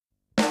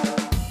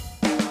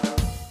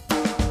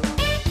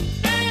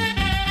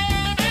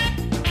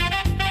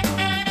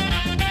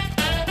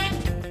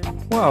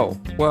Well.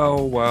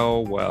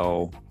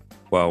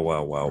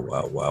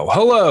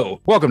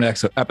 Hello. Welcome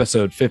to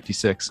episode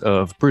 56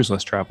 of Brews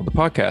Less Travel, the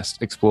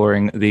podcast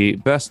exploring the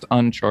best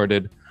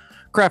uncharted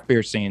craft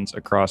beer scenes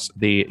across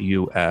the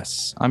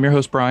U.S. I'm your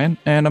host, Brian,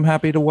 and I'm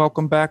happy to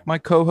welcome back my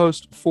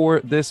co-host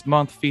for this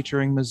month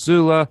featuring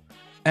Missoula,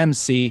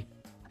 MC.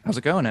 How's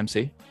it going,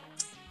 MC?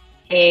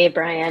 Hey,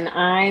 Brian.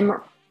 I'm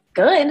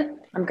good.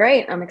 I'm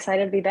great. I'm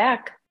excited to be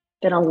back.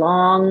 Been a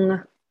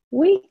long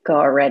week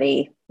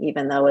already,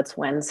 even though it's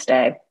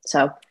Wednesday.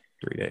 So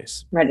 3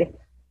 days. Ready.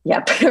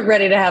 Yep.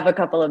 Ready to have a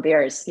couple of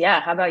beers.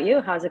 Yeah. How about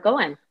you? How's it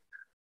going?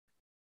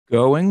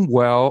 Going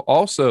well.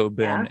 Also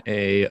been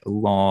a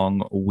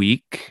long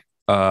week.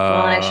 Well,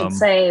 I should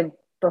say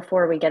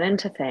before we get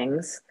into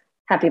things,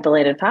 happy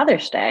belated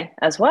Father's Day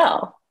as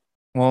well.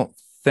 Well,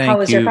 thank you. How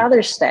was your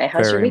Father's Day?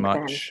 How's your week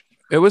been?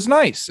 It was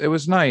nice. It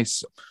was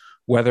nice.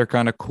 Weather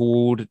kind of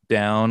cooled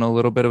down a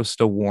little bit. It was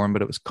still warm,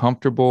 but it was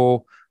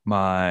comfortable.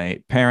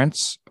 My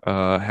parents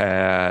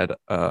had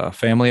a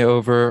family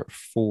over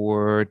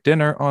for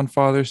dinner on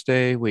Father's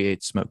Day. We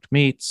ate smoked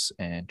meats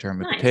and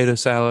German potato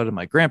salad, and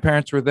my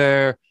grandparents were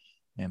there,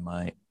 and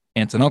my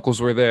aunts and uncles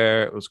were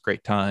there. It was a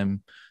great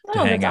time to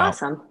hang out.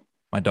 Awesome.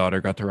 My daughter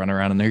got to run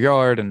around in their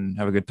yard and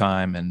have a good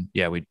time, and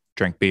yeah, we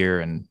drank beer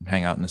and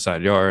hang out in the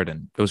side yard,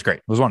 and it was great.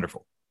 It was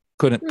wonderful.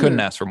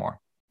 Couldn't ask for more.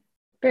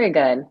 Very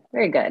good.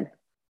 Very good.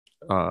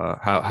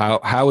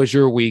 How has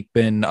your week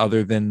been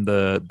other than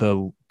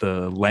the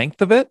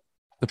length of it?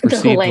 The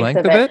perceived length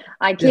of it?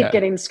 I keep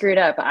getting screwed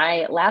up.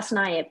 Last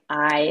night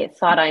I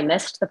thought I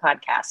missed the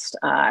podcast.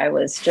 I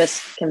was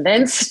just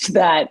convinced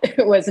that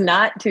it was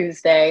not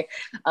Tuesday.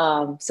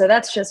 So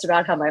that's just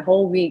about how my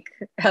whole week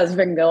has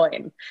been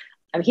going.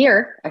 I'm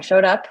here. I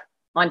showed up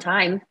on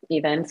time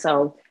even.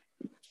 So,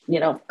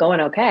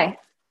 going okay.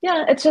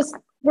 Yeah,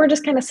 we're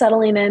just kind of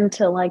settling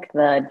into like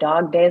the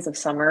dog days of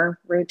summer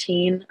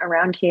routine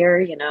around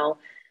here.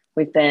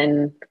 We've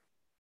been,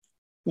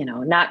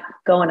 not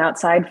going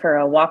outside for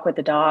a walk with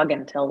the dog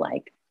until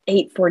like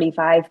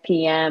 8:45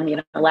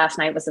 p.m. Last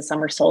night was the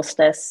summer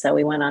solstice. So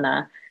we went on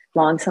a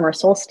long summer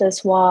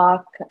solstice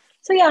walk.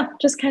 So yeah,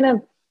 just kind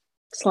of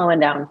slowing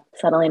down,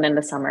 settling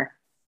into summer.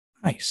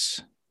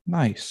 Nice.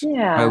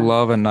 Yeah. I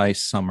love a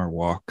nice summer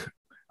walk.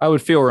 I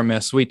would feel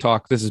remiss.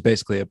 This is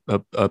basically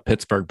a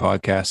Pittsburgh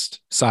podcast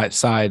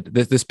side.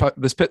 This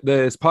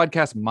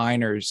podcast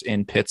minors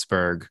in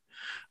Pittsburgh.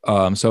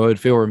 So I would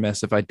feel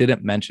remiss if I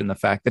didn't mention the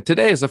fact that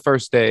today is the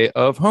first day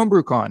of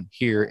HomebrewCon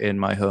here in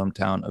my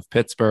hometown of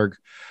Pittsburgh.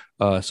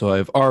 So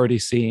I've already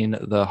seen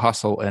the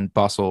hustle and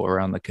bustle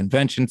around the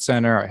convention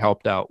center. I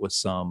helped out with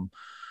some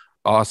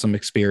awesome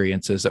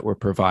experiences that we're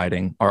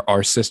providing.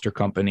 Our sister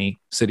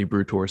company, City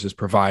Brew Tours, is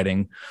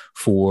providing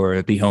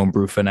for the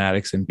homebrew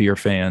fanatics and beer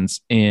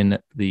fans in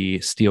the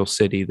Steel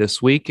City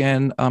this week.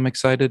 And I'm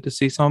excited to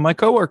see some of my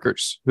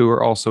coworkers who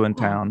are also in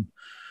town.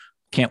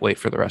 Can't wait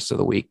for the rest of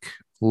the week.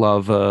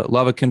 Love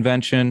a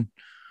convention.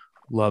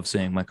 Love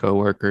seeing my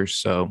coworkers.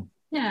 So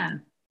yeah,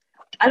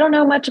 I don't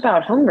know much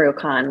about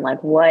HomebrewCon.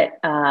 Like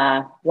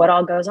what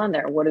all goes on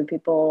there? What do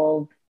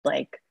people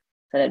like?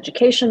 Is it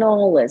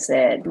educational? Is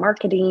it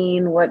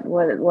marketing? What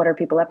are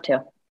people up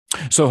to?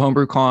 So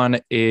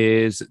HomebrewCon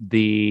is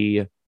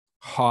the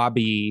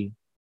hobby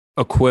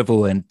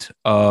equivalent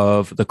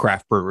of the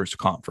Craft Brewers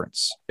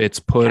Conference. It's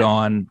put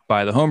on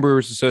by the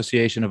Homebrewers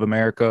Association of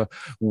America,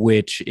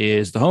 which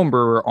is the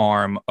homebrewer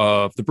arm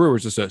of the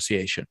Brewers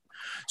Association.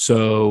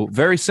 So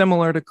very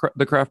similar to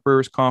the Craft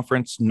Brewers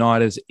Conference,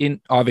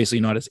 obviously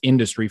not as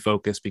industry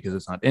focused because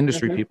it's not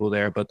industry people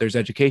there, but there's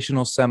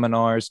educational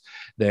seminars.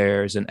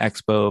 There's an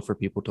expo for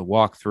people to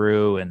walk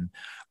through, and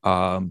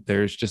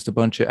there's just a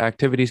bunch of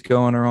activities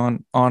going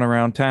on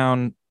around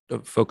town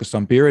focused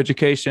on beer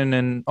education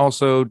and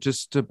also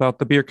just about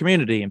the beer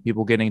community and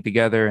people getting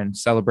together and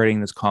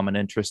celebrating this common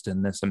interest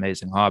in this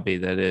amazing hobby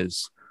that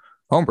is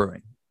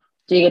homebrewing.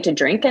 Do you get to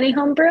drink any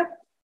homebrew?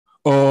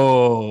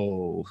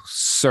 Oh,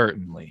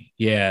 certainly.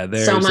 Yeah,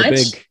 there's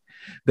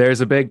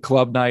a big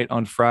club night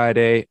on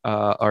Friday.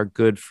 Our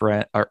good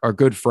friend,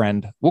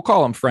 we'll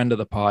call him friend of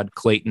the pod,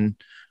 Clayton,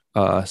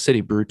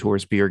 City Brew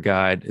Tours beer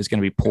guide, is going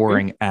to be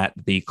pouring at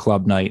the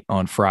club night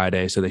on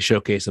Friday. So they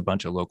showcase a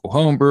bunch of local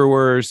home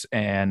brewers.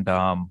 And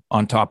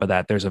on top of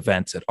that, there's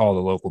events at all the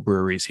local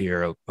breweries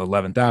here.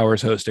 11th Hour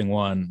is hosting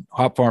one,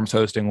 Hop Farm's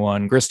hosting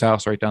one, Grist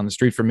House right down the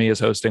street from me is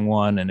hosting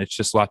one. And it's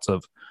just lots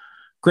of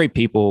great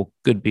people,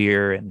 good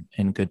beer,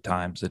 and good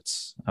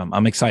times.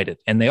 I'm excited.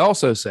 And they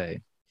also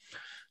say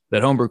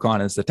that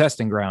HomebrewCon is the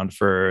testing ground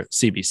for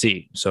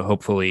CBC. So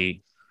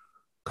hopefully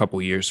a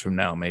couple years from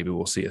now, maybe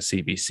we'll see a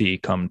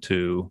CBC come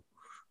to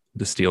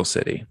the Steel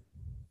City.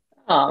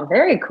 Oh,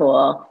 very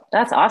cool.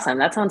 That's awesome.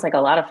 That sounds like a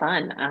lot of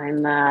fun.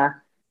 I'm a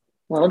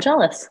little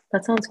jealous.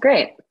 That sounds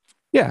great.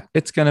 Yeah,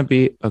 it's going to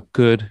be a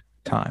good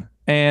time.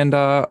 And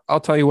I'll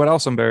tell you what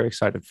else I'm very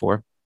excited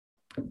for.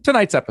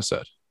 Tonight's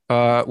episode.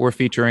 We're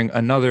featuring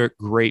another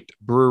great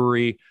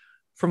brewery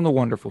from the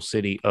wonderful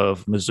city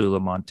of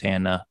Missoula,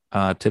 Montana.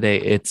 Today,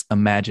 it's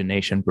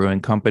Imagination Brewing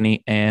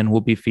Company, and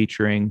we'll be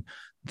featuring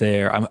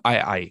there.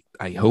 I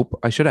hope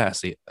I should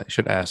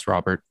ask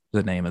Robert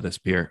the name of this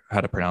beer,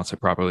 how to pronounce it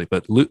properly,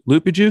 but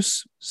Loopy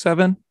Juice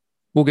 7.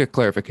 We'll get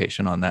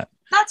clarification on that.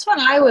 That's what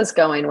I was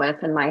going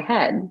with in my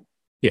head.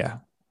 Yeah.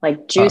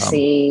 Like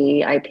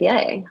juicy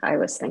IPA, I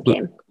was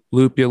thinking.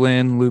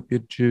 Lupulin,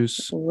 Lupia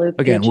Juice.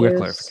 Again, we'll get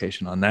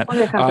clarification on that.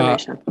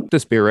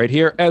 This beer right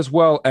here, as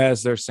well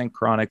as their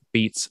Synchronic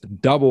Beats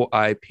Double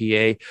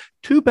IPA,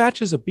 2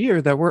 batches of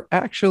beer that were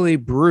actually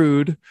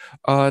brewed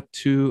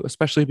to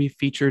especially be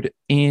featured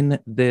in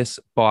this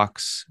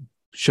box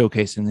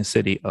showcasing the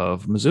city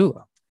of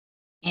Missoula.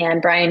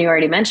 And Brian, you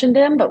already mentioned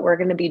him, but we're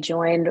going to be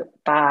joined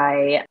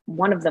by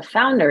one of the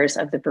founders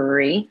of the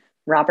brewery,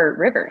 Robert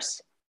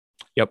Rivers.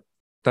 Yep,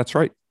 that's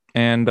right.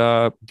 And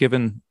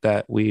given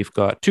that we've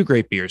got 2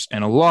 great beers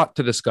and a lot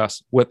to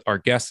discuss with our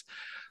guests,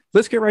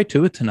 let's get right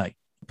to it tonight.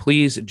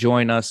 Please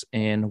join us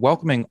in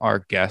welcoming our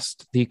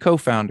guest, the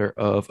co-founder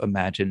of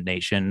Imagine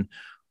Nation,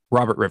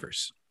 Robert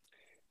Rivers.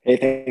 Hey,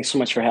 thanks so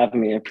much for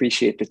having me. I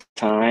appreciate the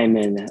time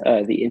and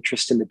the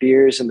interest in the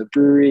beers and the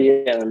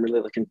brewery. And I'm really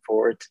looking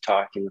forward to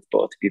talking with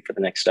both of you for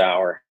the next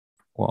hour.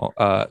 Well,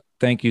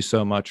 thank you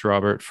so much,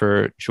 Robert,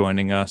 for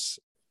joining us.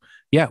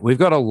 Yeah, we've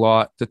got a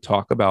lot to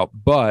talk about,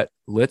 but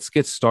let's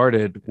get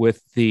started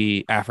with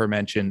the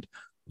aforementioned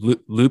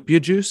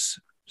Lupia Juice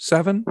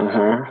 7.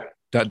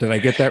 Did I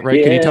get that right?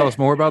 Yeah. Can you tell us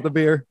more about the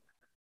beer?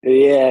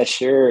 Yeah,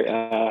 sure.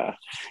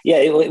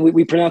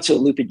 We pronounce it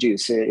Lupia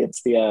Juice.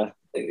 It's the,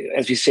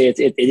 as you say,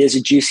 it is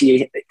a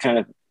juicy kind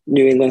of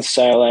New England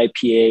style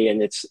IPA,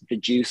 and it's the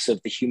juice of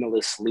the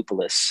Humulus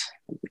lupulus,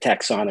 the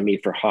taxonomy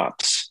for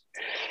hops.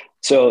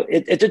 So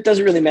it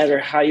doesn't really matter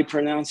how you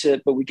pronounce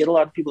it, but we get a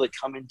lot of people that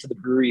come into the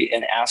brewery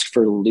and ask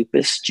for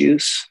lupus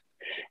juice.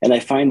 And I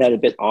find that a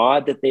bit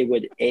odd that they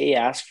would A,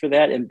 ask for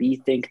that, and B,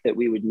 think that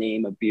we would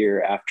name a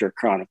beer after a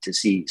chronic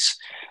disease.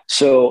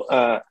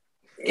 So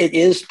it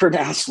is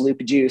pronounced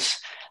lupus juice.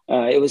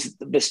 It was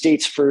the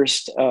state's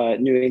first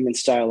New England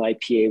style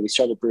IPA. We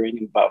started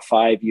brewing about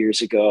 5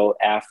 years ago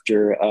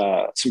after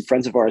some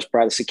friends of ours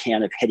brought us a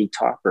can of Heady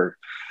Topper,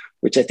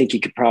 which I think you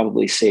could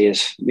probably say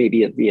is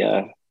maybe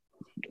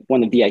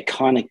one of the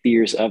iconic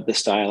beers of the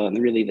style and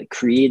really that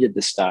created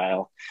the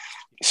style.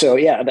 So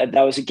yeah,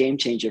 that was a game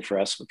changer for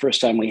us. The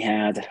first time we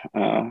had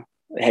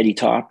Heady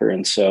Topper.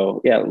 And so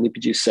yeah, Lupia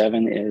Juice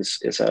 7 is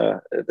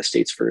the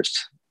state's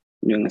first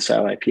New England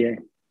style IPA.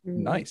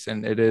 Nice.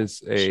 And it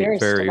is a cheers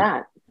very, to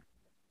that.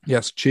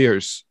 Yes,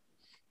 cheers.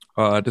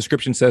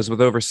 Description says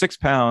with over 6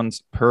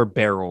 pounds per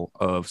barrel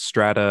of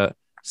Strata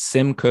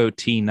Simcoe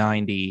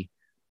T90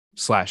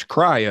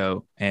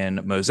 /cryo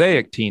and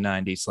Mosaic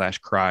T90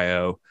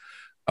 /cryo.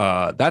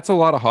 That's a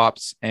lot of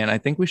hops. And I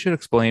think we should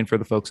explain for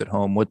the folks at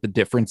home what the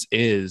difference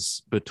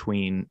is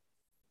between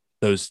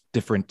those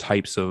different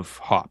types of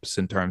hops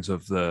in terms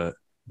of the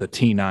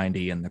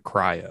T90 and the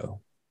cryo.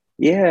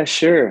 Yeah,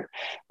 sure.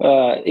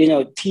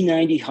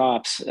 T90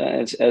 hops,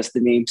 as the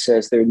name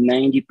says, they're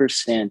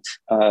 90%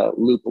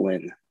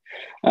 lupulin,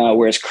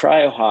 whereas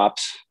cryo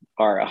hops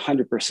are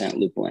 100%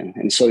 lupulin.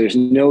 And so there's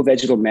no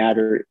vegetal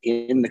matter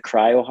in the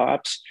cryo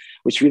hops,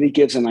 which really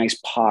gives a nice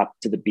pop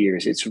to the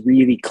beers. It's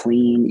really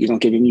clean. You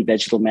don't get any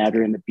vegetal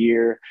matter in the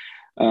beer.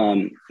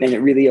 And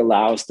it really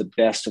allows the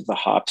best of the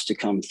hops to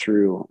come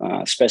through,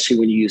 especially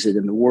when you use it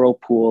in the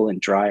whirlpool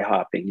and dry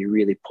hopping. You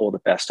really pull the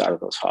best out of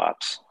those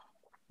hops.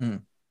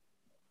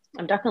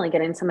 I'm definitely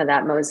getting some of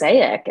that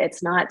Mosaic.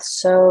 It's not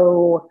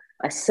so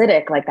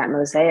acidic like that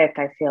Mosaic.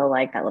 I feel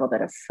like that little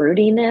bit of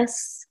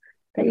fruitiness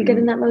that you get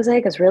in that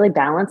Mosaic is really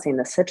balancing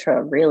the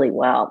Citra really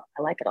well.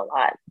 I like it a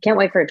lot. Can't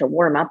wait for it to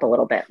warm up a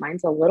little bit.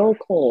 Mine's a little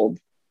cold.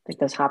 I think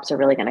those hops are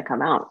really going to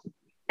come out.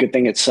 Good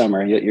thing it's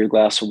summer. Your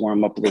glass will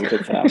warm up a little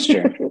bit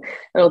faster.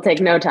 It'll take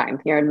no time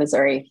here in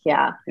Missouri.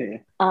 Yeah.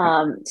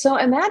 So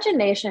Imagine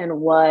Nation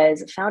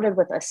was founded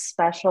with a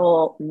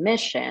special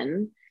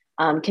mission.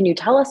 Can you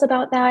tell us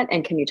about that?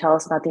 And can you tell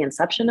us about the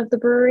inception of the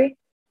brewery?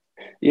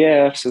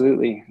 Yeah,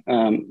 absolutely.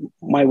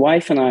 My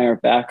wife and I, our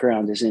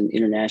background is in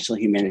international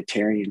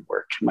humanitarian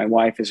work. My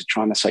wife is a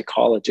trauma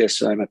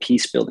psychologist, and I'm a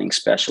peace building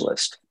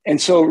specialist.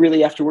 And so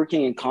really after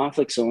working in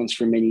conflict zones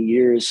for many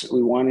years,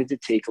 we wanted to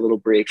take a little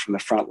break from the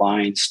front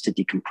lines to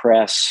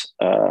decompress,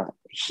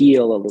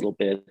 heal a little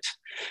bit.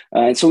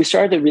 And so we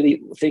started to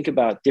really think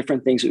about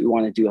different things that we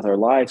want to do with our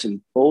lives.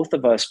 And both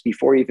of us,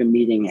 before even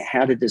meeting,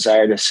 had a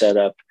desire to set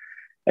up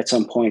at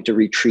some point a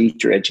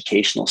retreat or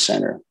educational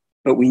center.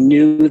 But we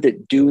knew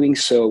that doing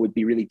so would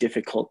be really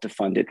difficult to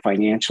fund it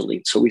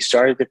financially. So we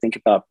started to think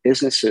about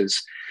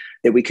businesses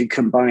that we could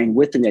combine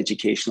with an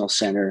educational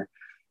center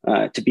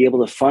to be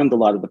able to fund a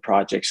lot of the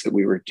projects that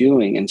we were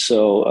doing. And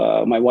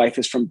so my wife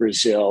is from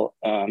Brazil.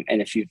 And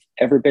if you've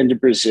ever been to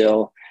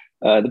Brazil,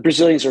 the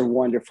Brazilians are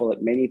wonderful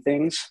at many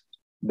things,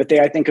 but they,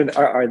 I think,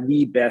 are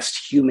the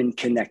best human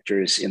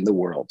connectors in the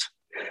world.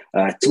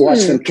 To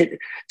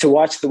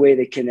watch the way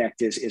they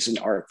connect is an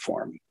art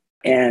form.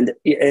 And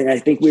I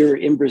think we were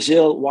in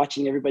Brazil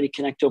watching everybody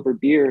connect over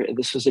beer.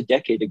 This was a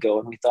decade ago.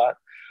 And we thought,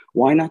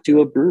 why not do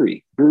a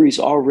brewery? Breweries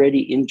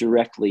already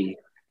indirectly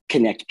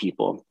connect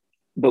people.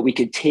 but we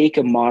could take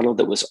a model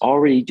that was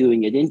already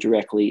doing it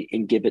indirectly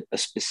and give it a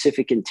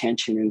specific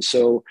intention. And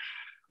so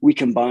we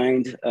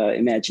combined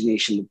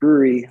Imagination the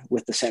Brewery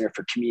with the Center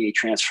for Community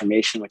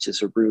Transformation, which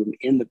is a room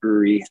in the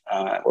brewery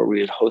where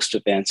we would host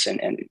events. And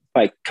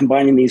by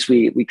combining these,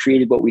 we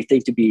created what we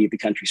think to be the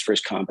country's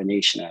first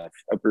combination of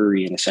a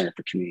brewery and a Center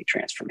for Community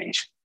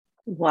Transformation.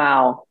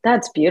 Wow,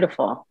 that's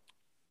beautiful.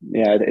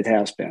 Yeah, it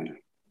has been.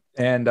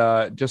 And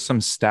just some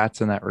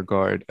stats in that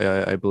regard.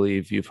 I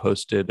believe you've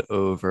hosted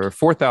over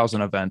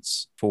 4,000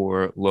 events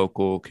for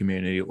local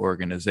community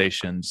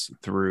organizations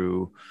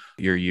through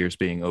your years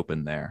being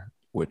open there,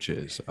 which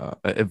is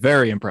a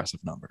very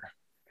impressive number.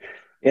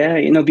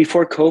 Yeah,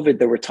 before COVID,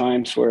 there were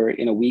times where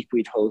in a week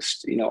we'd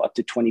host, up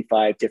to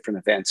 25 different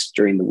events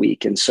during the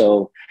week. And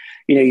so,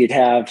 you'd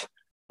have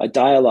a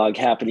dialogue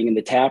happening in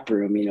the tap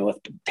room, with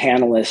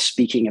panelists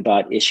speaking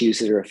about issues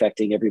that are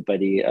affecting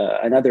everybody,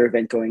 another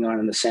event going on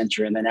in the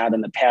center, and then out in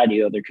the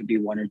patio, there could be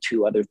one or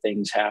two other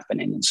things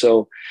happening. And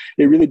so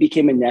it really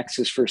became a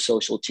nexus for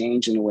social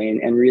change in a way,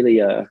 and really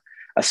a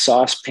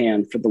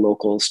saucepan for the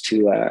locals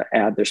to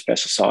add their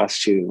special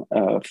sauce to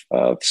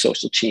of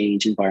social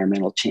change,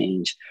 environmental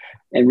change,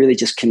 and really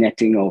just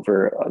connecting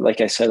over, like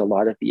I said, a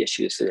lot of the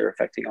issues that are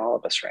affecting all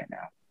of us right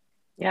now.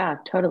 Yeah,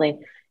 totally.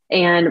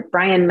 And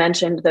Brian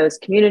mentioned those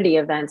community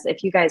events.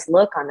 If you guys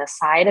look on the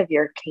side of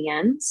your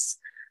cans,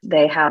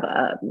 they have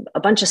a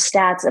bunch of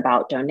stats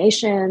about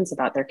donations,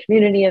 about their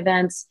community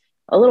events,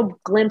 a little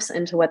glimpse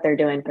into what they're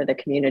doing for the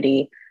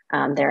community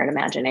there at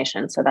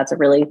Imagination. So that's a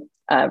really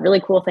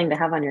cool thing to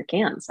have on your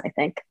cans, I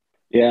think.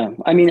 Yeah.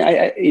 I mean,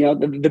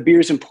 the beer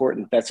is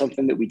important. That's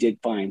something that we did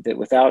find, that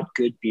without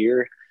good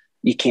beer,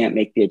 you can't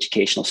make the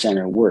educational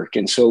center work.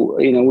 And so,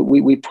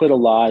 we put a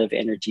lot of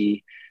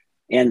energy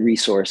and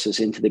resources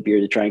into the beer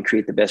to try and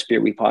create the best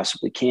beer we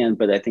possibly can.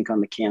 But I think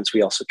on the cans,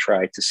 we also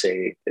tried to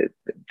say that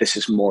this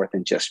is more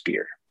than just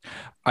beer.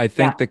 I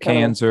think the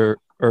cans are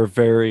a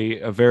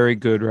very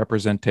good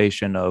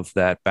representation of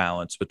that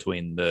balance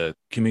between the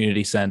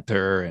community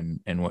center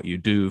and what you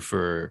do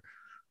for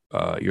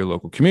your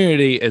local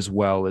community, as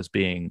well as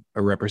being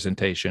a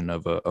representation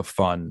of a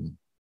fun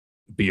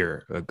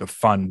beer, a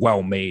fun,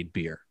 well-made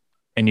beer.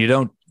 And you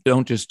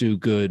don't just do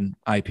good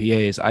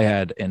IPAs. I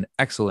had an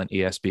excellent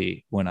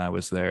ESB when I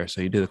was there.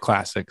 So you do the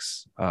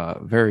classics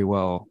very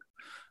well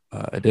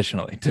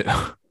additionally too.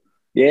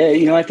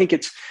 Yeah, I think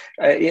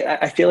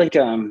I feel like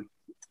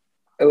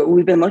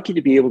we've been lucky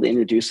to be able to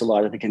introduce a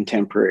lot of the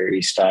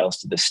contemporary styles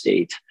to the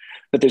state,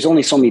 but there's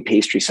only so many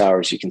pastry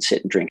sours you can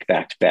sit and drink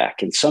back to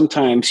back. And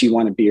sometimes you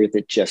want a beer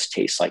that just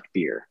tastes like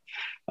beer.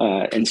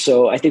 And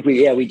so I think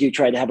we do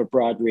try to have a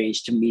broad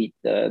range to meet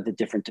the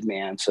different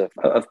demands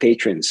of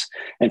patrons.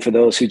 And for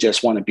those who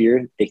just want a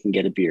beer, they can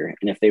get a beer.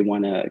 And if they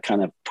want to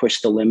kind of push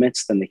the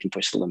limits, then they can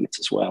push the limits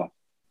as well.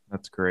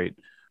 That's great.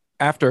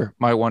 After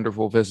my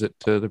wonderful visit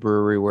to the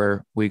brewery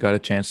where we got a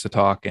chance to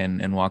talk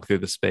and walk through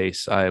the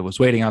space, I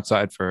was waiting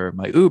outside for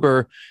my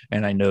Uber,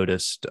 and I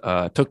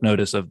took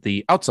notice of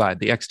the outside,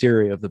 the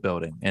exterior of the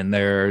building. And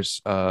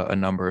there's a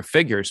number of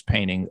figures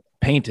painted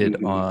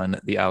mm-hmm. on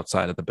the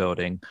outside of the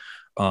building.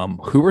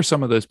 Who are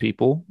some of those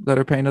people that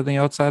are painted on the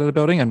outside of the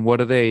building, and what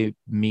do they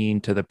mean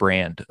to the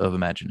brand of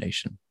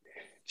Imagination?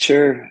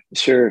 Sure.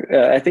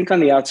 I think on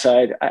the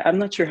outside, I'm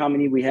not sure how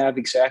many we have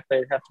exactly.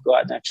 I'd have to go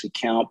out and actually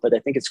count, but I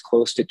think it's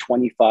close to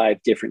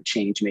 25 different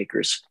change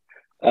makers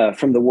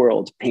from the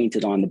world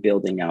painted on the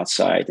building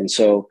outside. And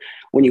so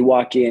when you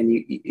walk in,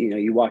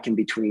 you walk in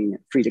between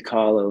Frida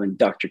Kahlo and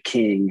Dr.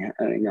 King.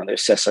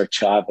 There's Cesar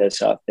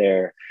Chavez out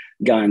there,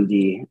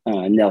 Gandhi,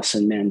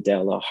 Nelson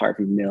Mandela,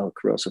 Harvey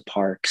Milk, Rosa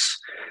Parks.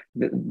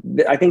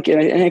 I think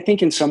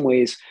in some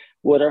ways,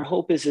 what our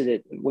hope is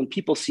that when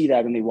people see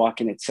that and they walk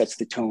in, it sets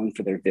the tone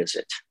for their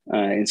visit.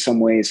 In some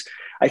ways,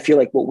 I feel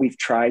like what we've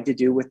tried to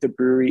do with the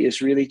brewery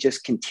is really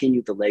just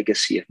continue the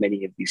legacy of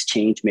many of these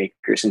change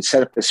makers and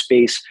set up a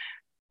space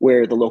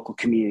where the local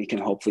community can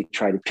hopefully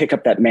try to pick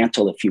up that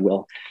mantle, if you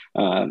will,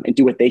 and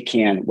do what they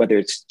can, whether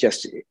it's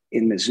just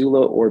in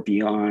Missoula or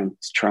beyond,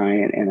 to try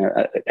and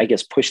I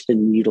guess, push the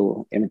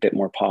needle in a bit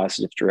more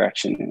positive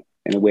direction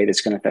in a way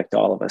that's going to affect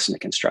all of us in a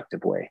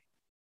constructive way.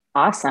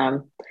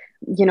 Awesome.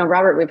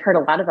 Robert, we've heard a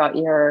lot about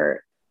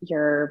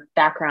your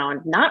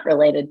background not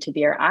related to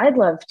beer. I'd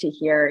love to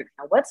hear,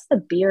 what's the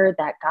beer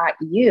that got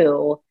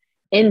you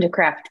into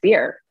craft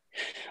beer?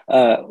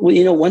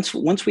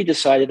 Once we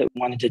decided that we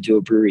wanted to do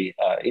a brewery,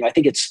 I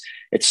think it's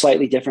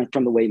slightly different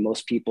from the way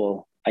most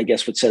people, I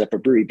guess, would set up a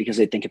brewery, because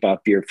they think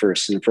about beer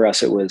first. And for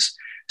us, it was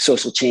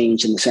social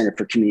change and the Center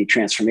for Community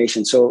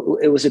Transformation. So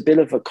it was a bit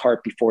of a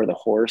cart before the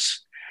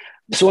horse.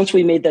 So once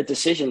we made that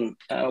decision,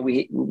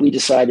 we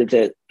decided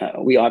that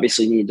we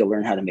obviously needed to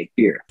learn how to make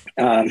beer.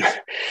 And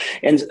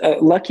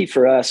lucky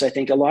for us, I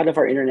think a lot of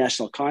our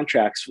international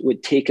contracts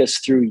would take us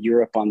through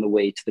Europe on the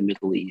way to the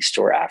Middle East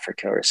or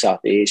Africa or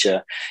South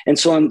Asia. And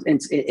so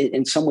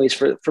in some ways,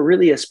 for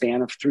really a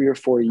span of 3 or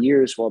 4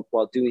 years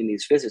while doing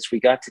these visits, we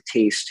got to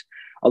taste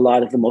a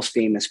lot of the most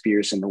famous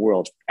beers in the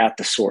world at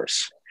the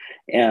source.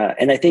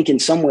 And I think in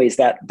some ways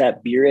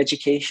that beer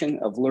education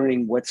of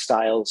learning what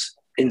styles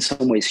in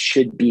some ways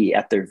should be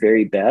at their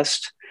very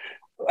best,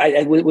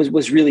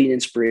 was really an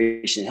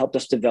inspiration. It helped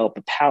us develop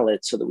a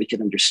palate so that we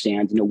could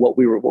understand, what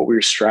we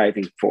were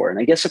striving for. And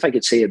I guess if I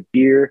could say a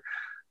beer,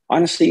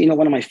 honestly,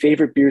 one of my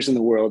favorite beers in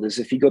the world is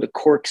if you go to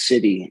Cork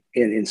City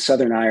in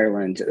Southern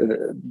Ireland,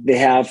 they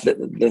have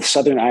the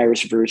Southern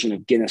Irish version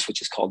of Guinness,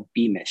 which is called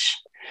Beamish.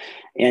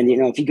 And,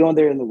 if you go in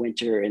there in the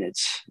winter and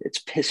it's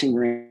pissing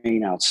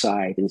rain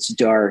outside and it's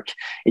dark,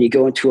 and you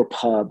go into a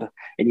pub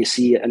and you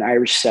see an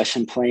Irish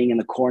session playing in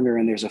the corner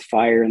and there's a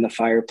fire in the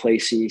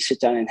fireplace and you sit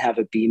down and have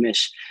a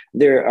Beamish,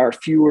 there are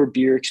fewer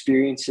beer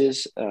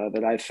experiences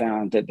that I've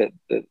found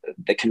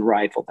that can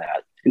rival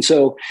that. And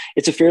so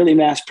it's a fairly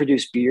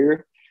mass-produced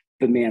beer,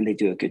 but man, they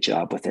do a good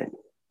job with it.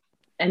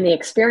 And the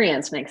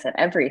experience makes it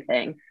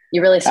everything.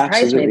 You really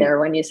surprised Absolutely. me there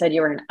when you said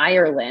you were in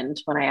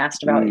Ireland when I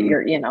asked about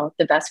your,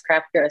 the best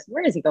craft beers.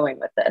 Where is he going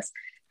with this?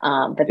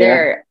 But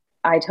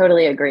I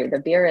totally agree. The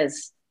beer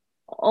is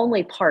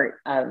only part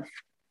of,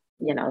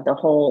 the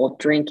whole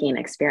drinking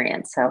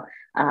experience. So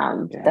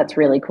that's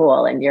really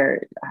cool. And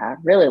you're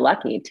really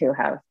lucky to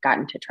have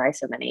gotten to try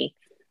so many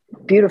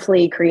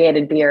beautifully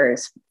created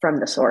beers from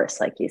the source.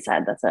 Like you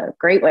said, that's a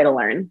great way to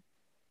learn.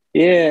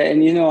 Yeah.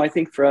 And, I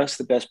think for us,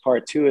 the best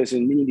part too, is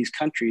in many of these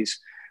countries,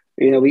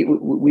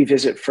 we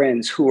visit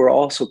friends who are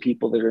also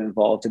people that are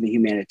involved in the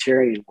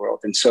humanitarian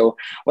world. And so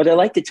what I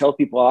like to tell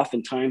people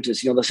oftentimes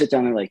is, they'll sit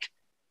down and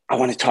I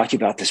want to talk to you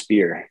about this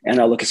beer. And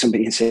I'll look at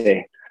somebody and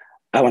say,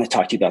 I want to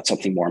talk to you about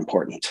something more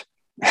important.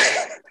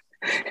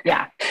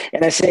 Yeah.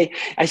 And I say,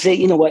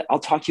 you know what, I'll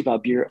talk to you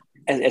about beer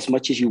as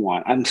much as you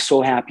want. I'm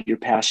so happy you're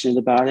passionate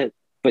about it.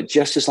 But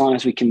just as long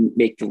as we can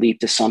make the leap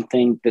to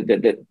something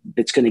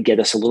that's going to get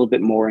us a little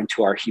bit more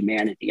into our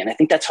humanity. And I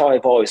think that's how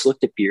I've always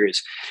looked at beer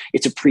is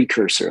it's a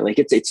precursor.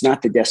 It's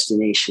not the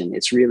destination.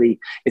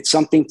 It's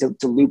something to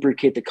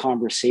lubricate the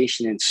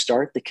conversation and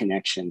start the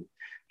connection.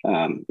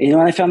 And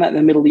I found that in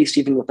the Middle East,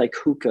 even with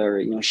hookah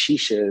or,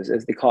 shisha,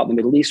 as they call it in the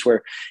Middle East,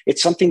 where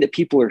it's something that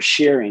people are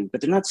sharing, but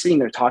they're not sitting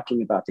there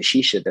talking about the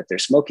shisha that they're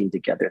smoking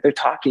together. They're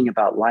talking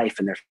about life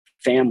and their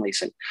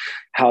families and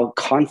how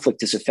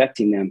conflict is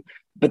affecting them.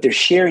 But they're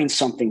sharing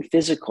something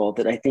physical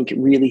that I think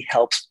really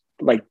helps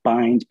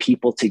bind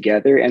people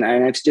together. And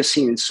I've just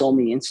seen in so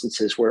many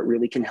instances where it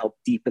really can help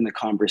deepen the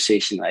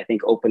conversation. I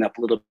think open up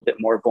a little bit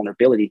more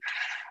vulnerability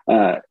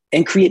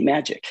and create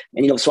magic.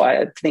 And, so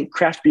I think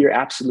craft beer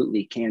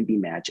absolutely can be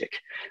magic,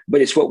 but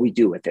it's what we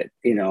do with it,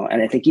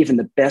 and I think even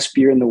the best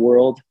beer in the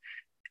world,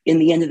 in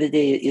the end of the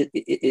day, it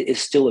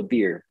is still a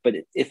beer. But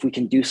if we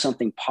can do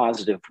something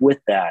positive with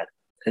that,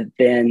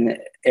 then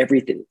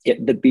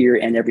the beer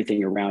and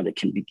everything around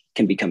it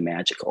can become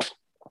magical.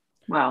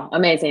 Wow.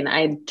 Amazing.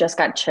 I just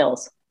got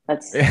chills.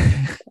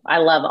 I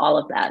love all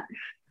of that.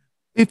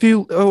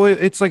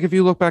 It's like if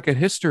you look back at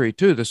history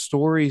too, the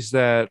stories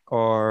that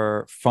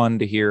are fun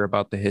to hear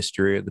about the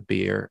history of the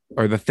beer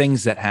are the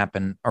things that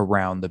happen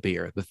around the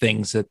beer, the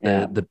things that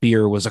the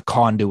beer was a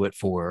conduit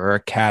for or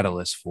a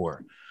catalyst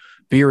for.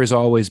 Beer has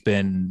always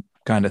been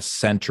kind of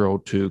central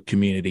to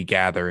community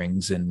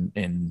gatherings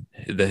in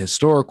the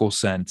historical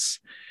sense.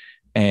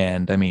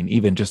 And I mean,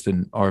 even just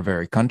in our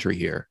very country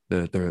here,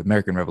 the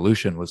American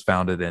Revolution was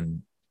founded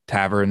in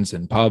taverns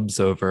and pubs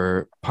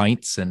over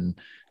pints, and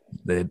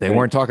they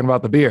weren't talking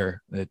about the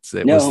beer. It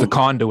was the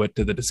conduit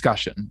to the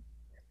discussion.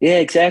 Yeah,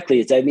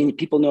 exactly.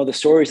 People know the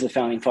stories of the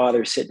founding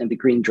fathers sitting in the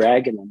Green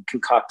Dragon and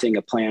concocting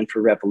a plan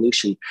for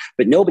revolution,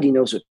 but nobody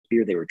knows what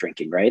beer they were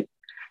drinking, right?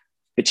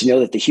 But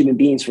that the human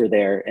beings were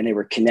there and they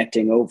were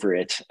connecting over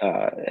it.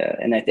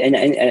 And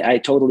I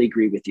totally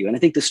agree with you. And I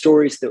think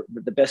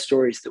the best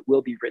stories that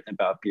will be written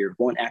about beer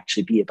won't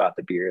actually be about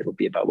the beer. It'll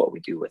be about what we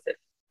do with it.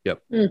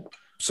 Yep.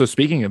 So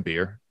speaking of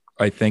beer,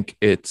 I think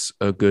it's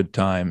a good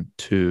time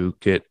to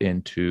get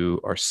into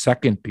our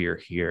second beer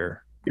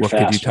here. What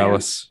could you tell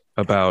us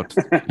about?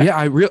 Yeah,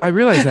 I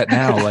realize that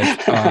now.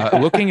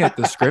 Looking at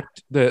the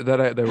script that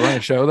I run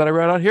a show that I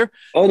wrote out here.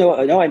 Oh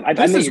no!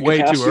 This is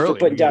way too early.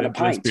 Putting down a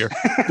pint. Beer.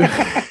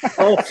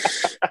 Oh,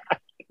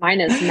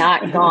 mine is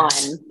not gone,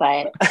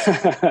 but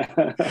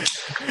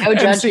no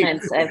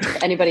judgments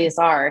if anybody's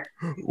are.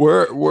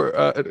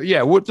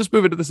 We'll just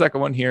move into the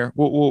second one here.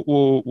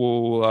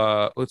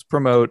 We'll let's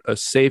promote a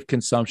safe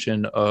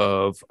consumption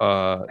of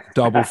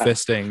double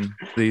fisting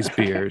these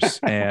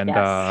beers and.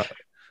 Yes.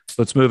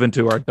 Let's move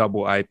into our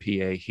double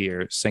IPA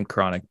here,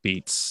 Synchronic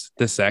Beats.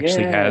 This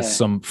actually has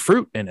some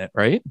fruit in it,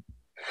 right?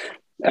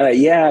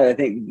 I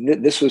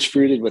think this was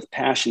fruited with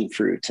passion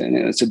fruit. And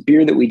it's a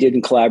beer that we did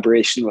in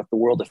collaboration with the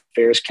World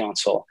Affairs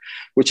Council,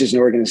 which is an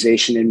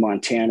organization in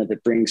Montana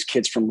that brings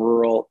kids from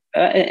rural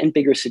and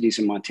bigger cities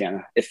in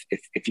Montana, if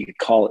you could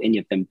call any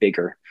of them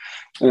bigger.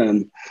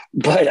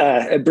 But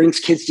it brings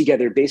kids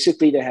together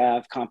basically to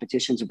have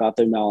competitions about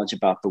their knowledge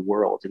about the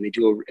world. And they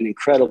do an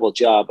incredible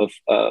job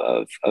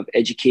of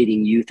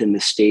educating youth in the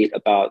state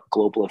about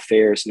global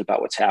affairs and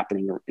about what's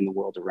happening in the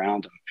world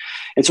around them.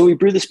 And so we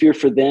brewed this beer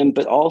for them,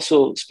 but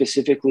also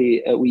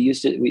specifically we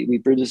used it. We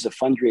brewed it as a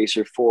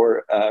fundraiser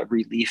for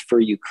relief for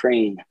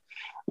Ukraine.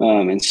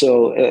 And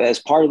so as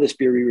part of this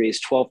beer, we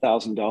raised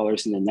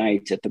 $12,000 in the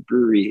night at the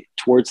brewery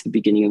towards the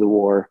beginning of the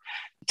war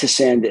to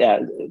send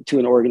to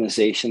an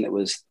organization that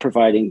was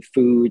providing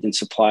food and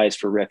supplies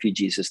for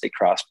refugees as they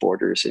crossed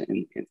borders,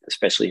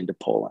 especially into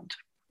Poland.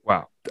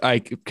 Wow.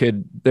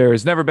 There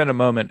has never been a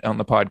moment on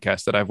the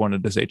podcast that I've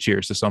wanted to say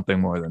cheers to something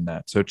more than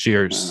that. So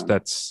cheers.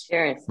 That's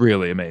cheers.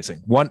 Really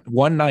amazing.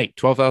 One night,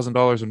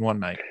 $12,000 in one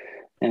night.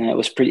 And it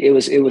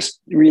was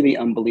really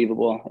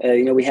unbelievable.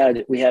 We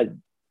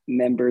had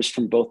members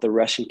from both the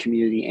Russian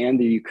community and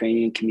the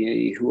Ukrainian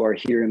community who are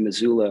here in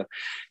Missoula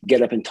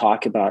get up and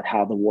talk about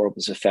how the war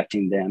was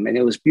affecting them. And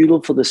it was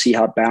beautiful to see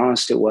how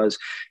balanced it was.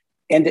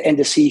 And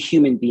to see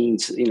human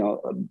beings,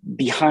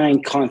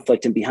 behind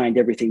conflict and behind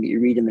everything that you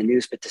read in the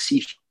news, but to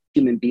see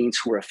human beings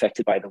who were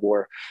affected by the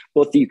war,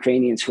 both the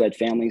Ukrainians who had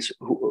families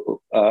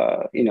who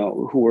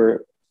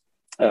were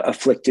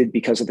afflicted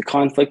because of the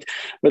conflict,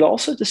 but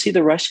also to see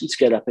the Russians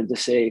get up and to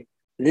say,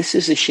 this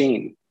is a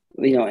shame.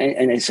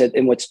 And I said,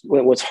 and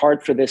what's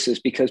hard for this is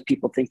because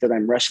people think that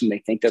I'm Russian, they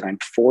think that I'm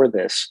for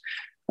this.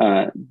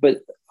 But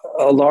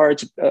a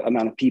large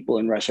amount of people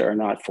in Russia are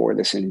not for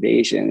this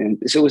invasion.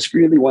 And so it was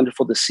really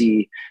wonderful to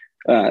see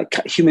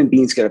human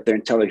beings get up there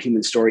and tell their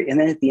human story. And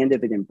then at the end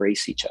of it,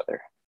 embrace each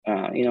other.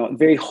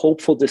 Very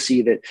hopeful to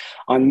see that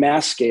on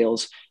mass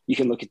scales, you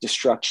can look at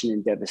destruction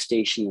and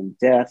devastation and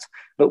death.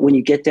 But when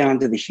you get down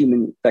to the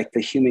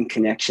human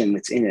connection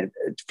that's in it,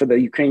 for the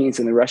Ukrainians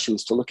and the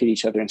Russians to look at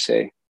each other and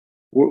say,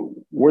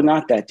 we're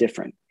not that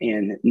different.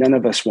 And none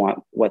of us want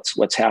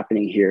what's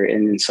happening here.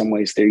 And in some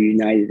ways, they're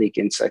united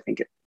against, I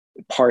think,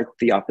 part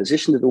the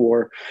opposition to the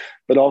war,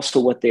 but also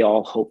what they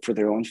all hope for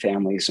their own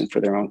families and for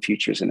their own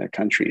futures in their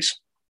countries.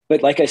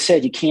 But like I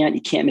said, you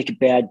can't make a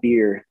bad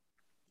beer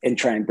and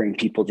try and bring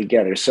people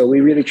together. So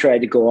we really tried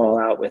to go all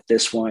out with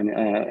this one.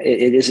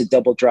 It is a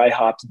double dry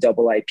hopped,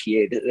 double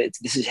IPA.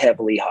 This is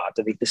heavily hopped.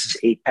 I think this is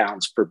 8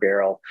 pounds per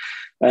barrel.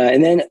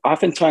 And then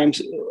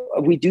oftentimes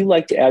we do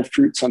like to add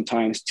fruit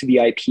sometimes to the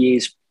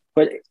IPAs,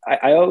 but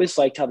I always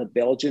liked how the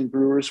Belgian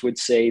brewers would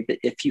say that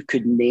if you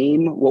could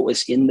name what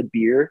was in the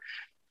beer,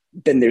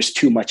 then there's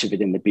too much of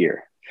it in the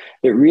beer.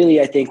 But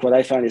really, I think what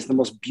I found is the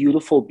most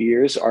beautiful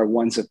beers are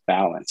ones of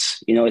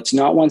balance. It's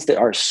not ones that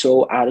are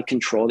so out of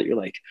control that you're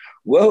like,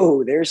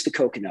 whoa, there's the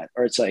coconut.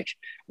 Or it's like,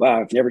 wow,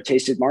 I've never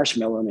tasted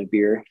marshmallow in a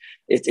beer.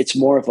 It's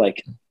more of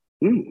like,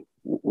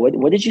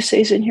 what did you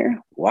say is in here?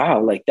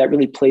 Wow, like that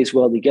really plays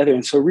well together.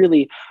 And so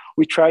really,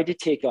 we tried to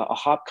take a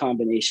hop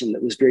combination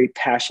that was very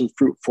passion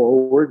fruit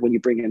forward when you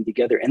bring them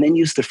together, and then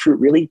use the fruit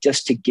really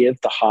just to give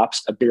the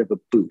hops a bit of a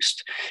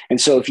boost. And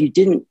so if you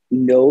didn't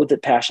know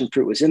that passion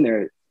fruit was in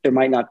there, there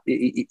might not,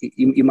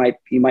 you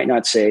might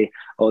not say,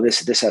 oh,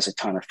 this has a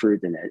ton of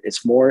fruit in it.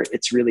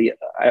 It's really,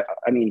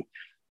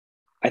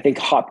 I think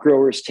hop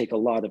growers take a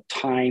lot of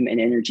time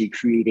and energy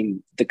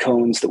creating the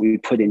cones that we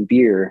put in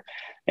beer.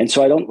 And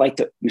so I don't like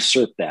to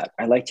usurp that.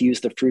 I like to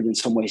use the fruit in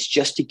some ways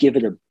just to give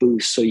it a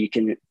boost so you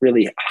can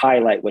really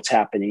highlight what's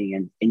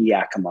happening in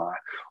Yakima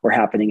or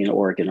happening in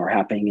Oregon or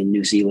happening in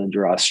New Zealand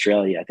or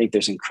Australia. I think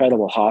there's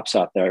incredible hops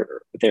out there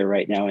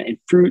right now. And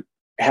fruit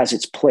has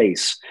its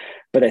place,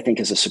 but I think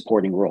as a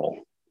supporting role.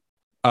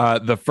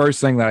 The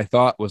first thing that I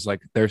thought was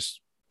like,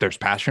 there's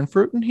passion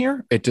fruit in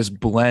here. It just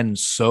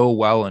blends so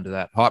well into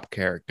that hop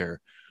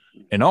character.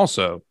 And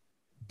also,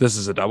 this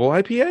is a double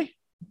IPA.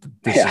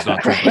 This is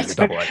not right. a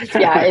double IPA.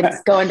 Yeah,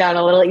 it's going down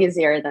a little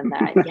easier than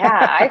that.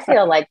 Yeah, I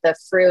feel like the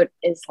fruit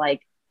is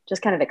like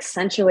just kind of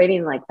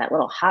accentuating like that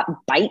little hot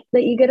bite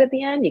that you get at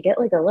the end. You get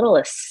like a little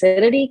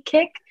acidity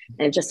kick,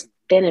 and it just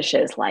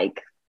finishes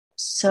like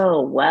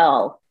so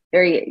well.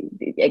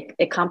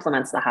 It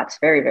complements the hops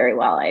very, very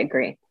well. I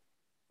agree.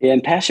 Yeah,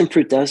 and passion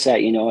fruit does that.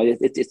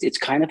 It's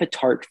kind of a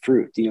tart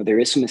fruit. There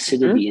is some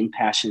acidity in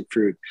passion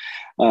fruit,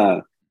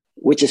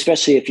 which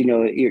especially if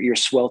you're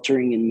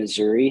sweltering in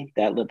Missouri,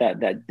 that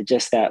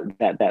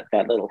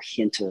little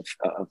hint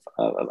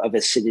of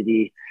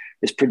acidity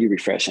is pretty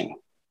refreshing.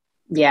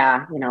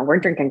 Yeah, we're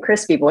drinking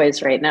Crispy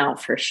Boys right now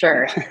for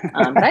sure.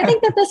 But I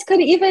think that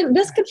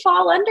this could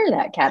fall under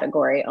that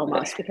category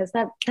almost, because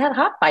that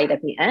hot bite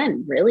at the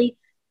end really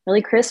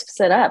crisps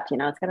it up.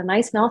 It's got a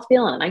nice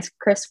mouthfeel and a nice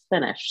crisp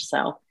finish.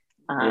 So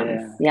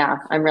yeah,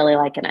 I'm really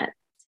liking it.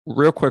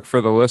 Real quick for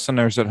the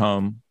listeners at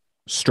home,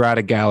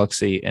 Strata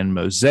Galaxy and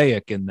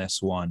Mosaic in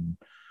this one,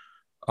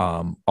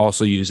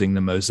 also using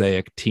the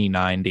Mosaic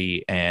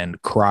T90 and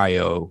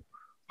Cryo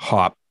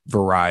hop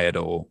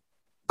varietal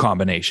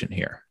combination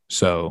here.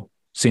 So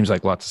seems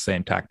like lots of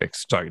same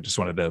tactics. So I just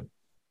wanted to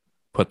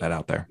put that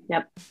out there.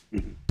 Yep.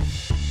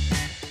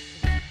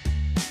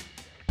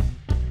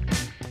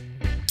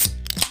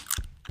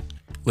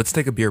 Let's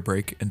take a beer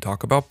break and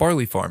talk about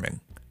barley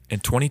farming. In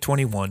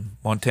 2021,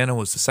 Montana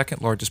was the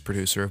second largest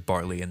producer of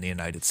barley in the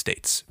United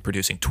States,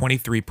 producing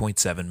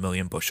 23.7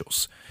 million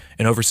bushels.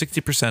 And over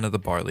 60% of the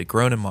barley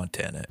grown in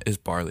Montana is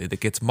barley that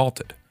gets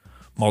malted.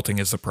 Malting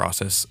is the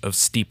process of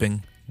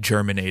steeping,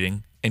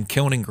 germinating, and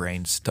kilning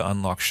grains to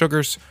unlock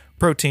sugars,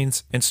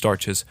 proteins, and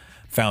starches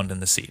found in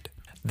the seed.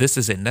 This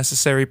is a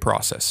necessary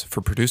process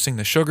for producing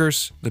the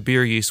sugars the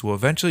beer yeast will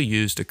eventually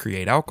use to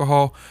create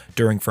alcohol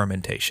during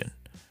fermentation.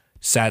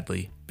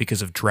 Sadly,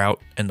 because of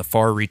drought and the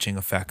far-reaching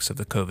effects of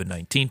the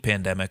COVID-19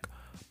 pandemic,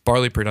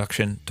 barley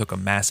production took a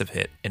massive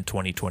hit in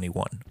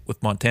 2021,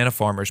 with Montana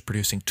farmers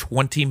producing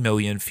 20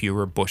 million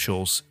fewer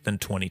bushels than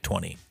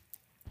 2020.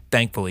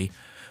 Thankfully,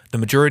 the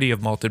majority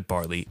of malted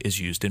barley is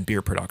used in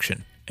beer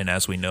production, and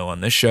as we know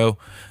on this show,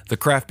 the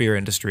craft beer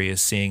industry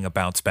is seeing a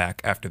bounce back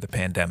after the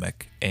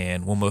pandemic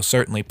and will most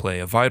certainly play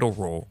a vital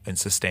role in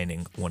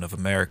sustaining one of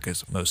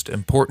America's most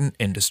important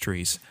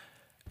industries,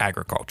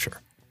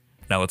 agriculture.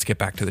 Now let's get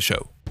back to the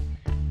show.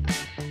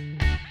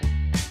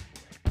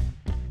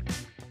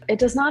 It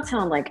does not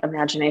sound like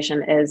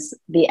Imagination is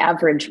the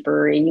average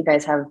brewery. You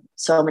guys have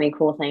so many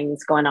cool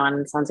things going on.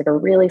 It sounds like a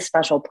really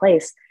special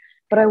place.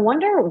 But I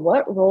wonder,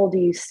 what role do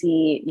you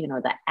see,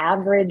 the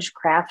average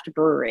craft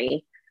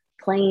brewery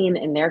playing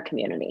in their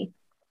community?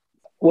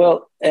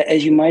 Well,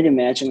 as you might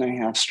imagine, I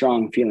have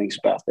strong feelings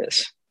about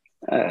this.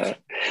 I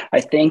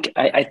think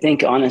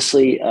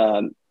honestly,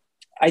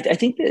 I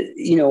think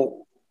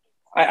that,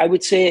 I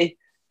would say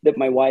that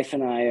my wife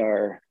and I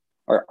are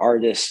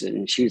artists,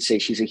 and she would say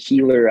she's a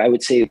healer. I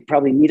would say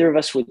probably neither of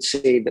us would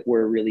say that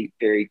we're really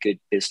very good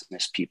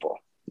business people.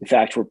 In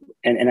fact,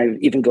 and I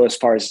even go as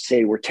far as to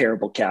say we're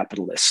terrible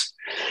capitalists.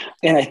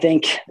 And I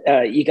think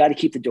you got to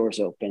keep the doors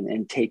open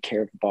and take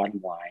care of the bottom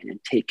line and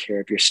take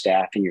care of your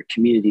staff and your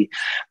community.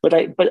 But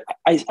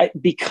I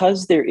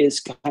because there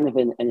is kind of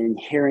an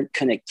inherent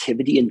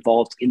connectivity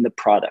involved in the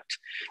product.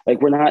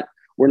 Like we're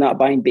not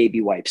buying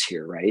baby wipes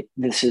here, right?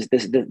 This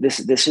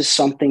is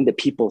something that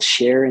people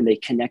share and they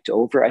connect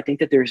over. I think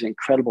that there's an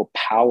incredible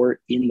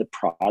power in the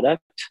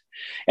product.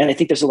 And I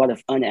think there's a lot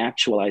of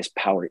unactualized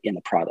power in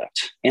the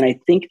product. And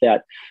I think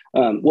that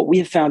what we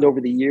have found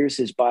over the years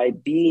is by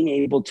being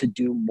able to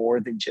do more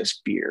than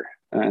just beer.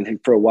 I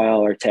think for a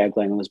while, our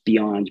tagline was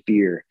Beyond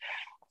Beer.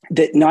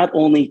 That not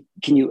only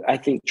can you, I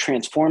think,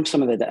 transform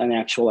some of the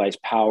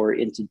unactualized power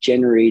into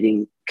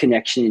generating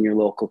connection in your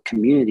local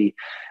community,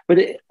 but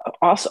it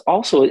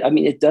also, I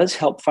mean, it does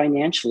help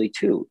financially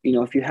too.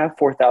 If you have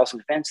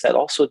 4,000 events, that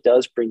also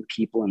does bring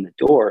people in the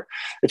door.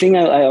 The thing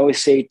I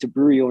always say to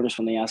brewery owners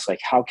when they ask,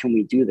 like, how can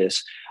we do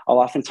this? I'll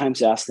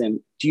oftentimes ask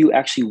them, do you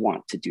actually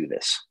want to do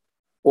this?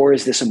 Or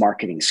is this a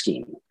marketing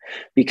scheme?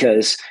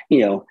 Because,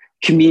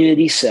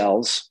 community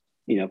sells,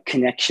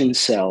 connection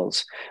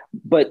sells,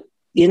 but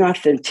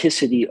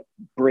inauthenticity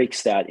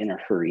breaks that in a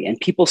hurry, and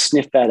people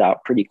sniff that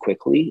out pretty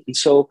quickly. And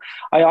so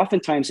I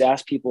oftentimes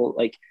ask people,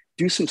 like,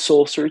 do some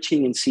soul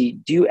searching and see,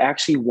 do you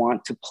actually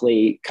want to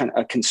play kind of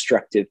a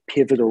constructive,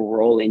 pivotal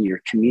role in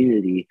your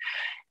community?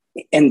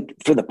 And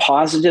for the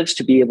positives,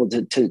 to be able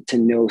to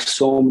know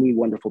so many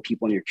wonderful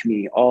people in your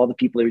community, all the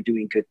people that are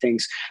doing good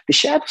things. The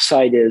shadow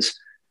side is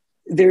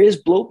there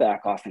is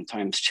blowback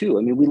oftentimes too.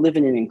 I mean, we live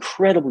in an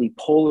incredibly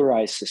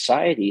polarized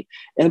society,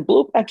 and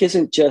blowback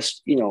isn't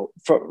just,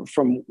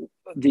 from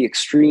the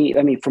extreme.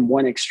 I mean, from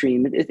one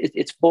extreme,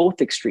 it's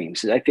both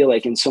extremes. I feel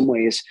like in some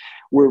ways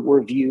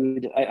we're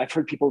viewed. I've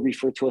heard people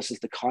refer to us as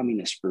the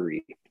communist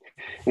brewery.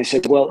 And I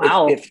said, well,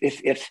 wow.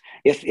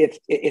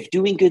 if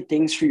doing good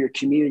things for your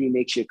community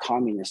makes you a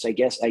communist, I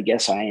guess I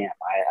am.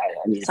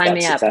 I mean,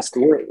 if that's the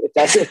word,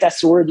 if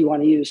that's the word you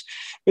want to use.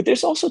 But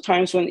there's also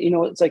times when,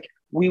 it's like,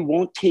 we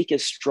won't take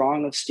as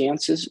strong of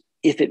stances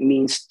if it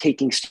means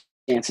taking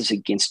stances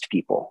against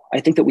people.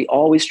 I think that we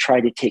always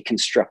try to take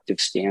constructive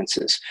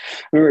stances.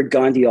 I remember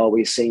Gandhi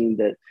always saying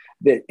that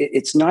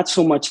it's not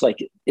so much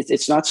like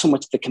it's not so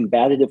much the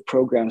combative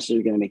programs that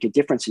are going to make a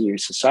difference in your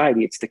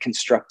society. It's the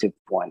constructive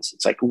ones.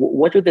 It's like,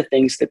 what are the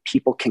things that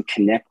people can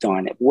connect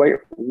on?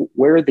 Where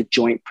are the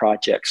joint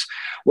projects?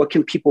 What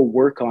can people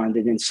work on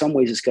that in some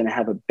ways is going to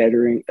have a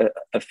better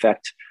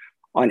effect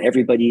on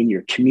everybody in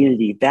your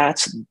community?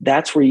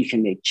 That's where you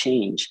can make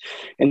change.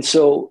 And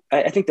so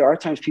I think there are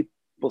times people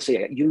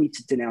say, you need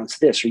to denounce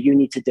this or you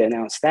need to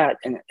denounce that.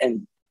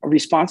 And our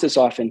response is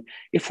often,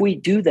 if we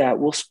do that,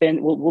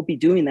 we'll be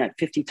doing that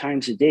 50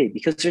 times a day,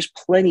 because there's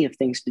plenty of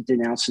things to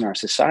denounce in our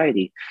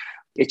society.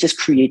 It just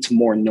creates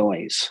more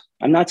noise.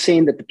 I'm not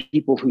saying that the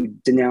people who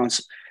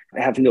denounce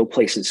have no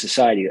place in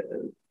society.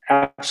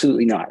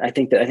 Absolutely not. I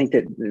think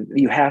that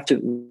you have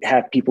to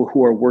have people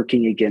who are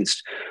working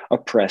against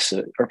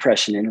oppression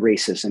and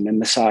racism and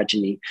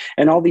misogyny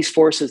and all these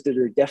forces that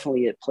are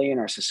definitely at play in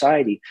our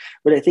society.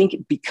 But I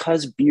think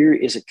because beer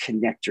is a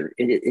connector,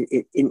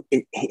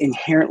 it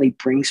inherently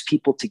brings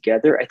people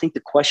together. I think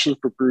the question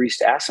for breweries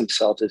to ask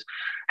themselves is,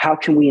 how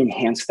can we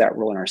enhance that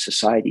role in our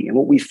society? And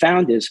what we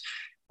found is,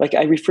 like,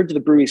 I referred to the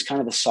brewery as kind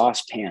of a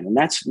saucepan, and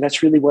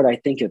that's really what I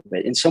think of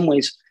it. In some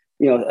ways,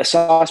 a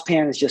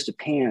saucepan is just a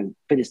pan,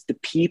 but it's the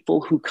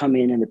people who come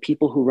in and the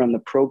people who run the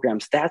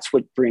programs. That's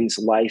what brings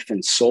life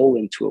and soul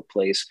into a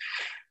place.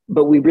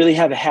 But we really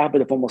have a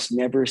habit of almost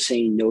never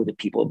saying no to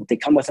people. If they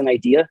come with an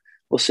idea,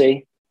 we'll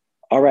say,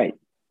 all right,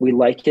 we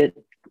like it.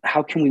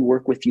 How can we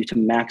work with you to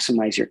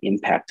maximize your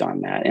impact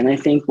on that? And I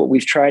think what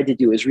we've tried to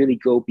do is really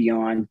go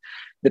beyond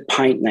the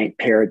pint night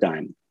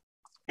paradigm,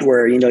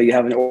 where, you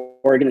have an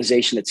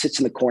organization that sits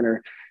in the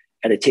corner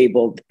at a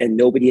table and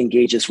nobody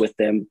engages with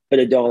them, but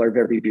 $1 of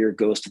every beer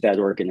goes to that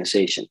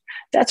organization.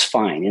 That's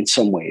fine in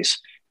some ways.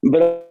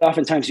 But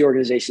oftentimes the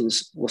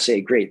organizations will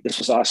say, great, this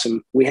was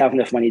awesome. We have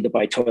enough money to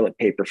buy toilet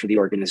paper for the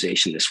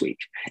organization this week.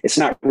 It's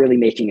not really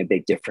making a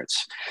big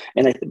difference.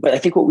 But I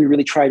think what we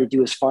really try to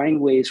do is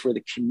find ways where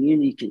the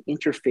community can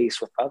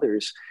interface with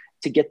others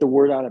to get the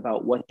word out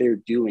about what they're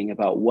doing,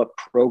 about what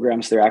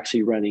programs they're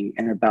actually running,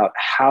 and about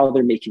how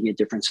they're making a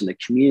difference in the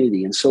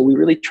community. And so we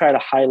really try to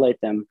highlight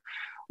them,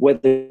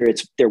 whether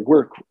it's their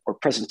work or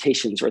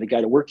presentations, or they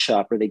got a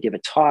workshop or they give a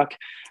talk.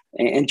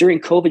 And during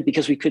COVID,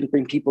 because we couldn't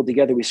bring people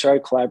together, we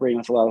started collaborating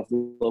with a lot of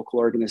local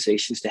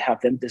organizations to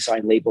have them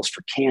design labels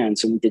for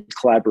cans. And we did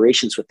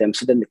collaborations with them.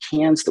 So then the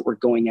cans that were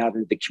going out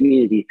into the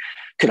community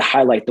could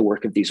highlight the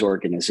work of these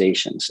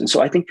organizations. And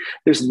so I think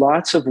there's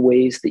lots of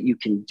ways that you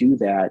can do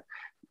that.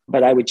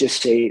 But I would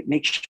just say,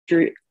 make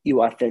sure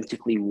you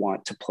authentically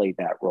want to play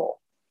that role.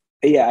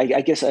 Yeah,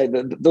 I guess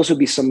those would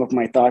be some of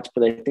my thoughts.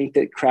 But I think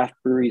that craft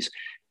breweries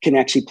can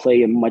actually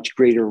play a much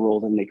greater role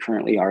than they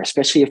currently are,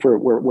 especially if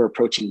we're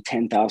approaching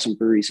 10,000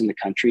 breweries in the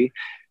country.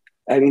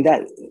 I mean,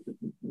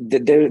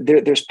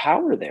 there's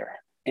power there.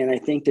 And I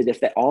think that if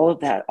all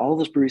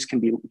those breweries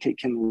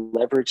can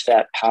leverage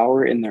that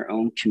power in their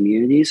own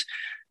communities,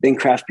 then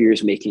craft beer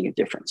is making a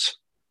difference.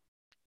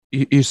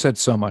 You said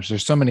so much.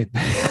 There's so many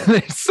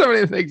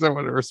things I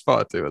want to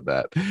respond to with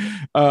that.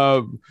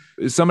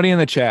 Somebody in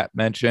the chat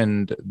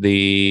mentioned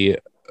the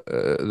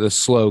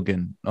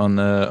slogan on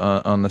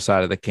the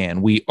side of the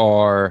can. We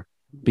are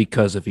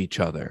because of each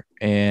other.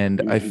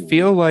 And I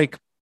feel like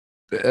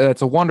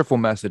that's a wonderful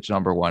message,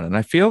 number one. And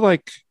I feel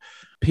like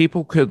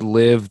people could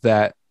live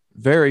that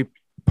very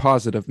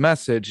positive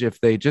message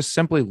if they just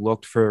simply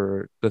looked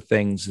for the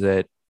things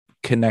that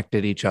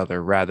connected each other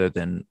rather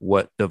than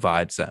what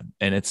divides them.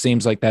 And it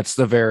seems like that's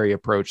the very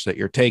approach that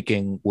you're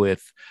taking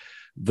with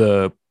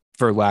the,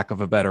 for lack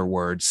of a better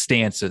word,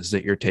 stances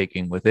that you're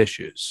taking with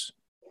issues.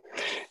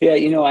 Yeah,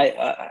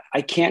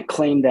 I can't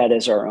claim that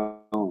as our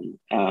own.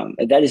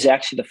 That is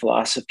actually the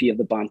philosophy of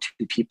the Bantu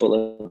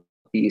people of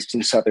East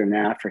and Southern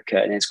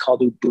Africa, and it's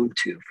called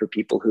Ubuntu for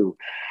people who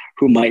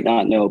might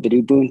not know. But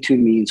Ubuntu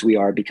means we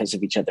are because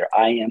of each other.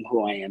 I am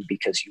who I am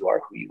because you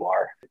are who you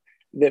are.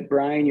 That,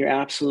 Brian, you're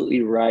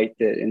absolutely right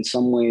that in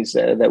some ways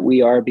that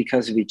we are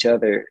because of each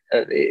other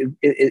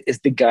is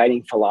the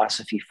guiding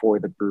philosophy for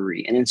the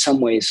brewery. And in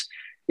some ways,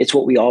 it's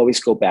what we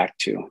always go back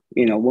to.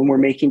 When we're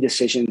making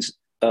decisions,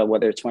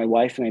 whether it's my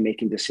wife and I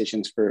making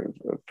decisions for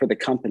the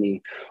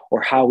company,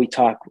 or how we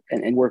talk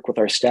and work with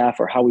our staff,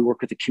 or how we work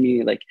with the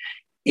community, like,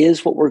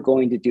 is what we're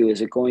going to do,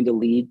 is it going to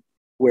lead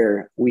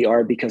where we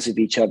are because of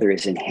each other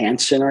is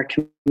enhanced in our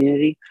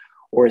community?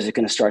 Or is it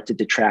going to start to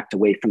detract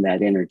away from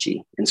that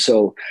energy? And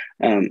so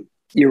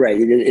you're right.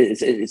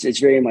 It's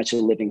very much a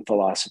living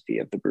philosophy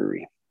of the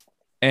brewery.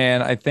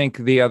 And I think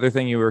the other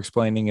thing you were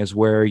explaining is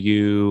where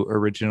you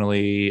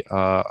originally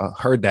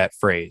heard that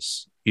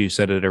phrase. You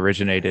said it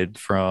originated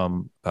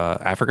from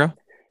Africa?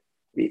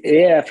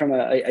 Yeah, from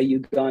a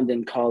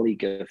Ugandan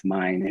colleague of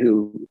mine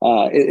who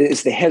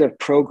is the head of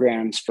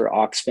programs for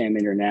Oxfam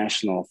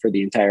International for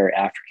the entire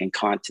African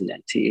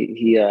continent.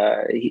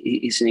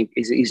 He's an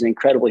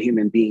incredible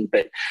human being.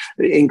 But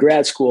in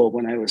grad school,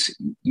 when I was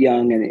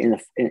young and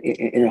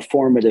in a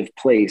formative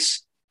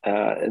place,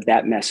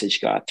 that message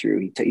got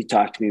through. He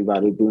talked to me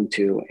about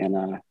Ubuntu,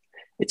 and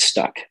it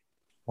stuck.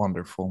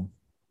 Wonderful.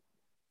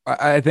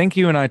 I think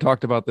you and I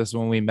talked about this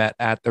when we met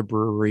at the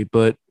brewery,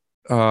 but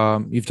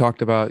you've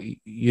talked about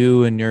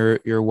you and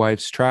your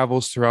wife's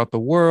travels throughout the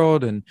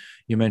world, and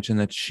you mentioned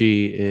that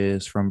she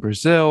is from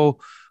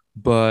Brazil,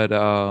 but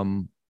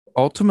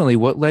ultimately,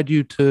 what led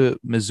you to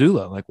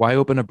Missoula? Like, why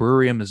open a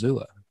brewery in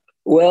Missoula?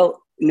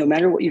 Well, no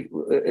matter what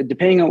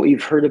depending on what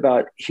you've heard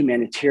about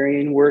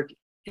humanitarian work,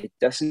 it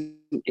doesn't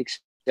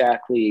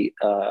exactly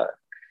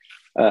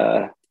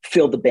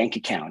fill the bank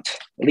account,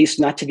 at least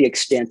not to the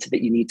extent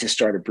that you need to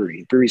start a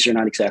brewery. Breweries are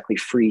not exactly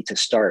free to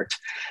start.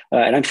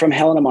 And I'm from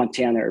Helena,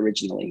 Montana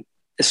originally.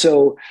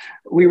 So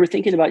we were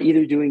thinking about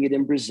either doing it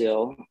in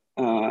Brazil,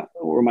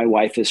 where my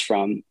wife is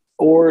from,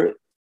 or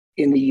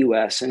in the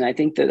US. And I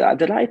think that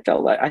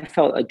I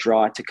felt a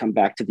draw to come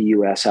back to the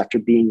US after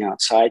being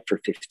outside for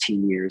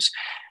 15 years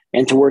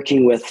and to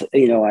working with,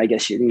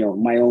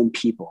 my own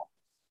people.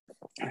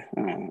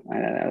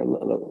 I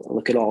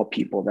look at all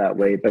people that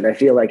way, but I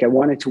feel like I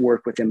wanted to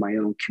work within my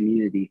own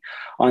community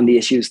on the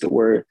issues that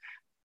were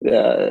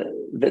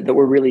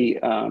really,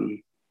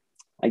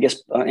 I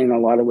guess, in a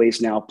lot of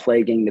ways now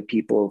plaguing the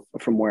people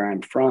from where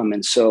I'm from.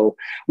 And so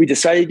we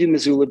decided to do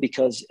Missoula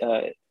because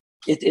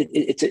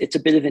it's a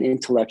bit of an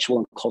intellectual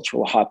and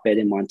cultural hotbed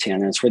in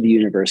Montana. It's where the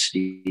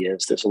university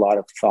is. There's a lot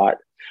of thought.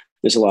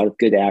 There's a lot of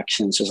good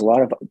actions. There's a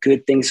lot of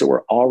good things that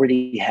were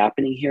already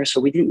happening here.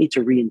 So we didn't need to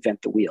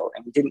reinvent the wheel.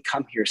 And we didn't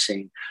come here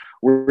saying,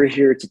 we're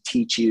here to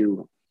teach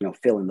you,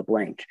 fill in the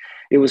blank.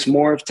 It was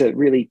more of to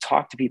really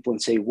talk to people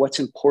and say, what's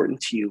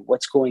important to you?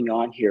 What's going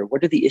on here?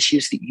 What are the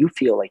issues that you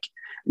feel like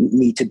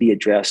need to be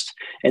addressed?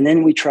 And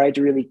then we tried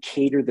to really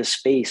cater the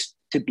space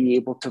to be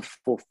able to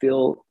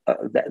fulfill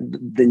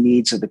the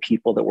needs of the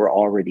people that were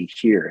already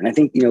here. And I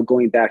think,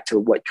 going back to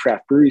what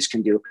craft breweries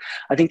can do,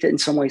 I think that in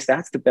some ways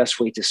that's the best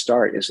way to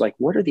start, is like,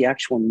 what are the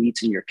actual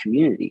needs in your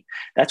community?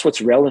 That's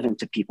what's relevant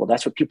to people.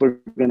 That's what people are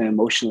going to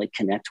emotionally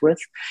connect with.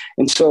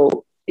 And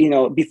so,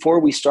 before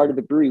we started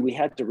the brewery, we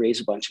had to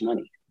raise a bunch of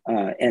money.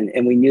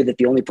 And we knew that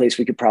the only place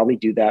we could probably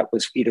do that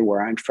was either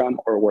where I'm from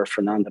or where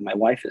Fernanda, my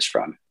wife, is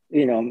from.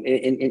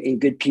 In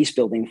good peace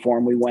building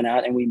form, we went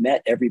out and we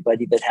met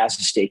everybody that has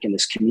a stake in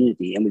this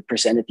community, and we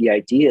presented the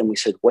idea and we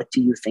said, what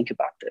do you think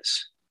about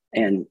this?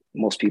 And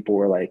most people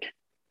were like,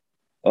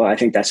 oh, I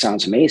think that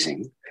sounds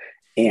amazing.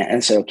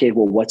 And said, okay,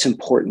 well, what's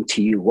important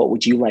to you? What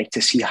would you like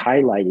to see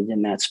highlighted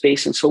in that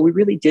space? And so we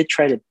really did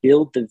try to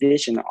build the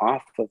vision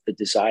off of the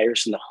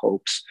desires and the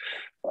hopes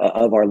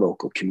of our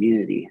local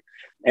community.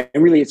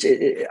 And really,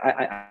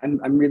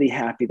 I'm really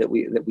happy that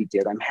we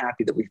did. I'm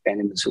happy that we've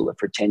been in Missoula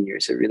for 10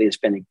 years. It really has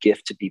been a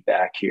gift to be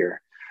back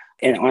here.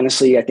 And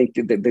honestly, I think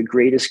the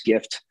greatest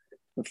gift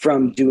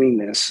from doing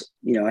this,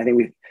 I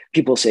think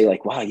people say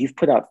like, wow, you've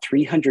put out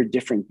 300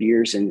 different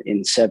beers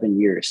in 7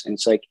 years. And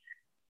it's like,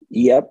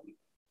 yep,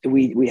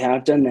 we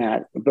have done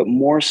that. But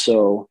more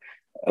so,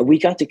 we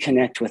got to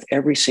connect with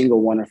every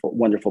single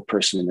wonderful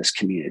person in this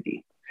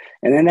community.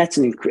 And then that's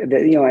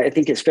I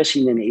think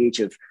especially in an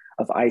age of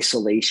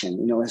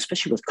isolation,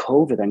 especially with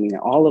COVID. I mean,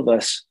 all of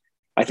us,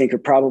 I think, are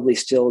probably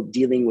still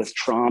dealing with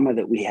trauma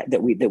that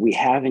we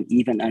haven't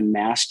even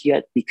unmasked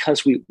yet,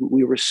 because we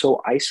were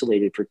so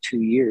isolated for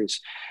 2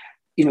 years.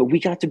 We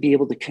got to be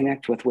able to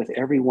connect with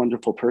every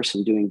wonderful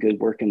person doing good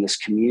work in this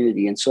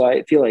community. And so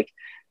I feel like,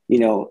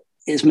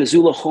 is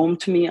Missoula home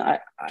to me?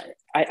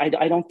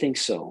 I don't think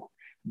so.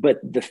 But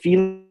the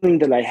feeling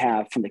that I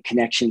have from the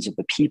connections of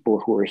the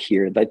people who are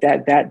here,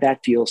 that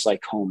feels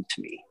like home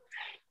to me.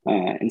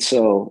 And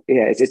so,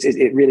 yeah,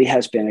 it really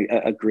has been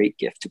a great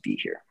gift to be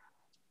here.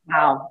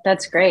 Wow,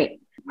 that's great.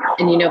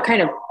 And,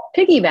 kind of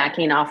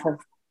piggybacking off of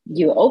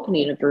you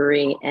opening a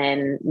brewery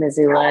in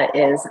Missoula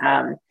is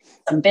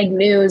some big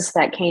news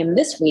that came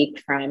this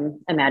week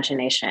from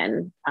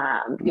Imagination.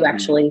 You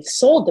actually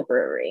sold the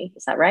brewery.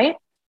 Is that right?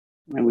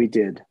 And we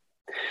did.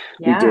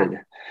 Yeah. We did.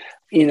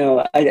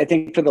 I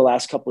think for the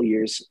last couple of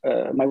years,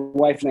 my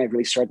wife and I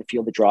really started to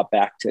feel the draw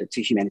back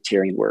to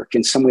humanitarian work.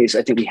 In some ways,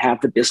 I think we have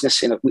the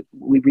business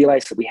we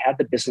realized that we had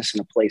the business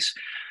in a place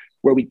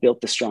where we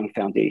built a strong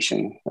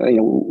foundation.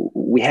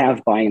 We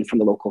have buy-in from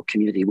the local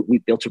community. We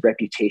built a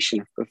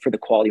reputation for the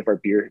quality of our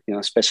beer,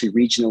 especially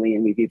regionally,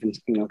 and we've even,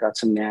 got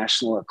some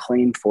national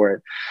acclaim for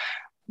it.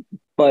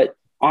 But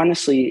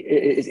honestly,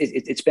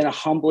 it's been a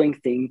humbling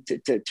thing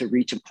to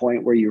reach a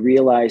point where you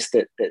realize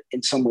that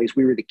in some ways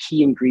we were the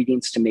key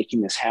ingredients to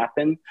making this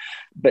happen.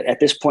 But at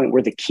this point,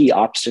 we're the key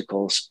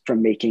obstacles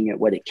from making it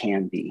what it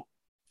can be.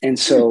 And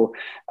so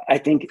I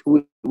think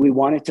we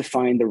wanted to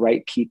find the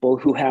right people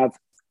who have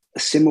a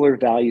similar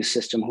value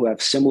system, who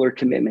have similar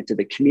commitment to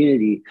the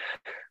community,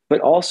 but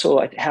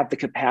also have the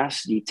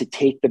capacity to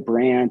take the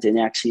brand and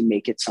actually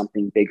make it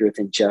something bigger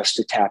than just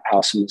a tap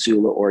house in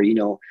Missoula or,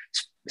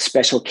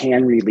 special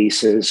can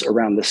releases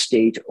around the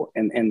state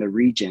and the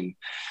region.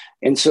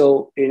 And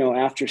so,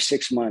 after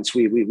 6 months,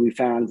 we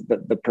found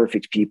the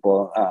perfect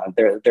people.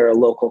 They're a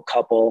local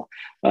couple.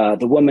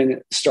 The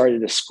woman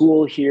started a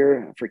school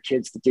here for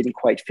kids that didn't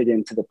quite fit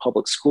into the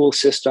public school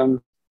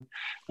system.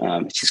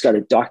 She's got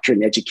a doctorate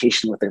in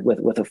education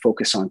with a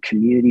focus on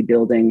community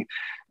building.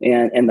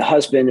 And the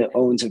husband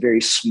owns a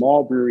very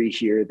small brewery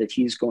here that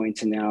he's going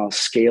to now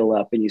scale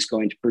up, and he's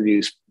going to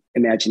produce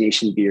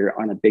Imagination beer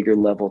on a bigger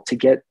level to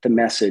get the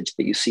message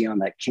that you see on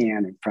that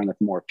can in front of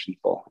more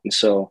people. And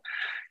so,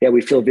 yeah,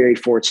 we feel very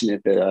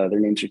fortunate that their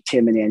names are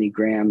Tim and Annie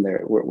Graham.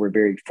 We're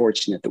very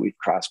fortunate that we've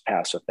crossed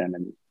paths with them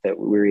and that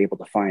we were able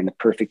to find the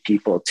perfect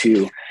people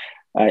to,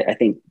 I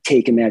think,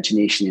 take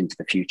Imagination into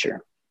the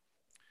future.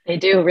 They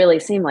do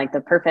really seem like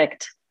the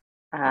perfect,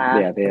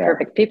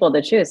 perfect people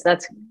to choose.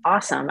 That's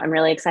awesome. I'm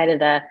really excited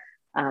to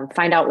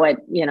find out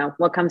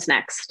what comes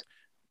next.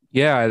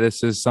 Yeah,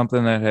 this is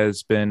something that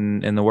has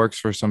been in the works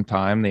for some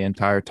time, the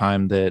entire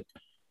time that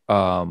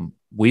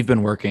we've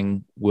been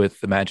working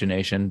with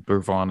Imagination,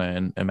 Brewvana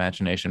and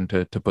Imagination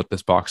to put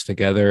this box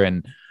together.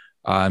 And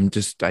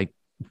I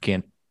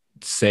can't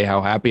say how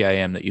happy I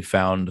am that you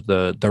found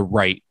the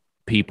right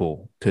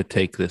people to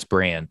take this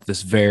brand,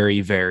 this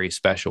very, very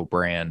special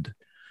brand,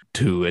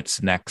 to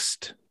its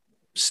next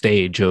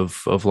stage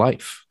of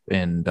life.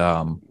 And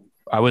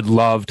I would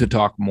love to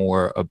talk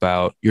more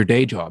about your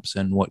day jobs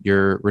and what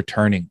you're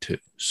returning to.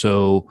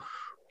 So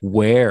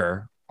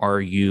where are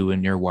you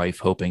and your wife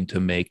hoping to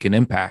make an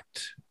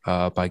impact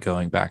by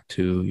going back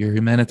to your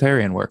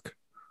humanitarian work?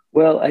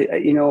 Well,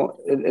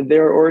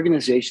 there are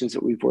organizations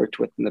that we've worked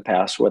with in the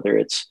past, whether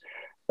it's,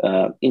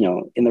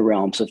 in the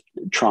realms of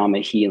trauma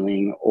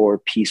healing or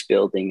peace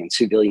building and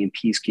civilian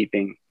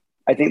peacekeeping.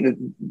 I think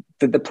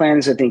that the plan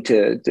is,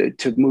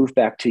 to move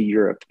back to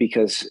Europe,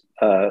 because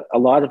a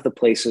lot of the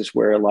places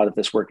where a lot of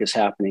this work is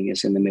happening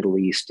is in the Middle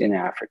East, in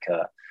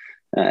Africa,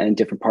 and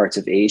different parts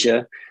of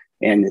Asia.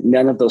 And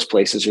none of those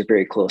places are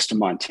very close to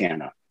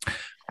Montana.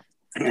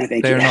 And I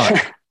think they're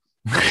not.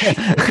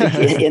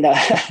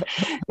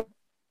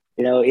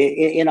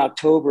 In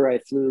October, I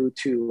flew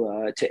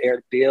to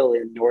Erbil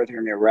in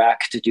northern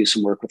Iraq to do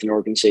some work with an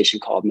organization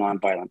called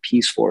Nonviolent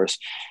Peace Force.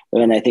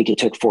 And I think it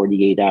took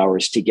 48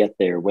 hours to get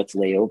there with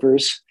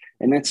layovers.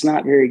 And that's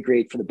not very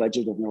great for the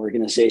budget of an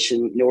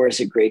organization, nor is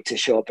it great to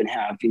show up and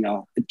have,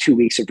 2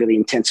 weeks of really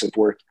intensive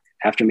work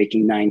after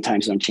making 9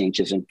 time zone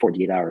changes in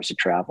 48 hours of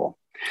travel.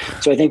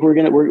 So I think we're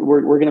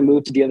gonna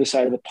move to the other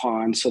side of the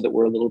pond so that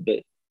we're a little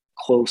bit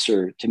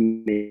closer to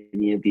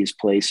many of these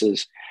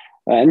places.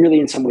 And really,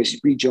 in some ways,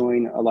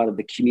 rejoin a lot of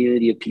the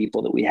community of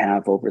people that we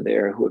have over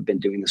there who have been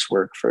doing this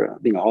work for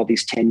all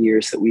these 10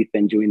 years that we've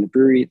been doing the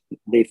brewery.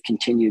 They've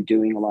continued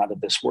doing a lot of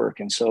this work,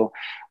 and so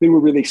we were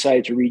really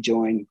excited to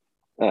rejoin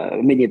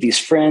many of these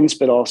friends,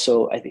 but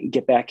also I think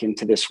get back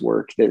into this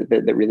work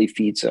that really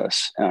feeds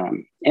us.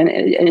 And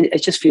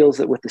it just feels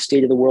that with the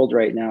state of the world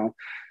right now,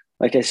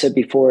 like I said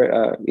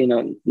before,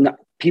 not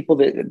people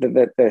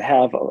that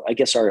have, I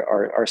guess,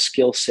 our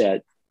skill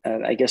set.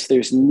 I guess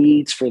there's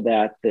needs for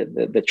that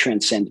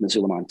transcend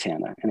Missoula,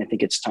 Montana. And I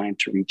think it's time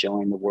to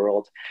rejoin the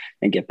world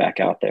and get back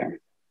out there.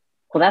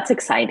 Well, that's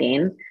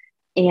exciting.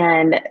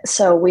 And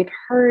so we've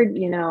heard,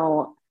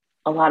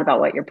 a lot about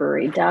what your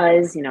brewery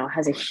does,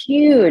 has a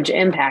huge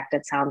impact,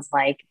 it sounds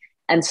like.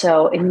 And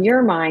so in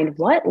your mind,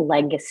 what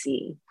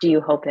legacy do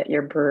you hope that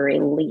your brewery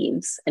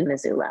leaves in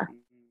Missoula?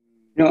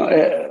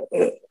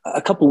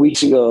 A couple of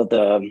weeks ago,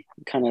 the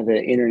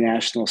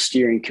International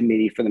Steering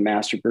Committee for the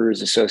Master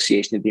Brewers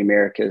Association of the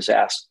Americas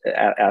asked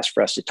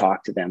for us to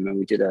talk to them. And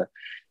we did a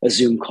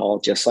Zoom call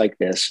just like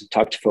this,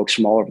 talked to folks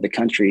from all over the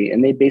country.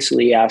 And they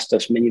basically asked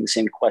us many of the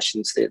same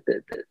questions that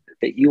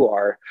you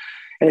are.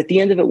 And at the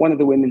end of it, one of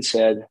the women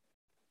said,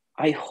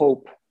 I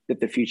hope that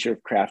the future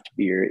of craft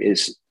beer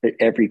is that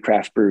every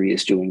craft brewery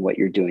is doing what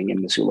you're doing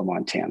in Missoula,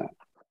 Montana.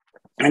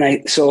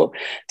 And so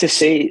to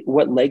say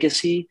what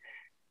legacy,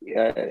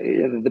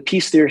 the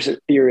peace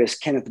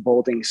theorist Kenneth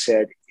Boulding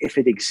said, if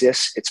it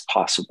exists, it's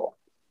possible.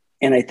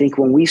 And I think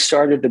when we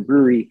started the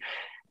brewery,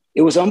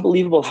 it was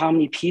unbelievable how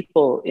many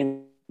people,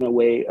 in a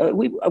way,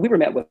 we were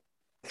met with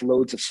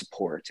loads of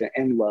support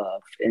and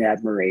love and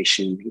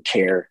admiration and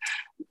care.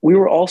 We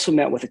were also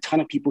met with a ton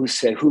of people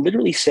who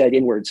literally said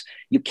inwards,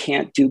 you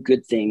can't do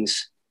good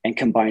things and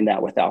combine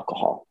that with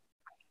alcohol.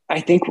 I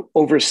think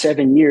over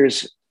 7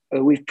 years,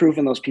 we've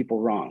proven those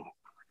people wrong,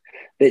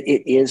 that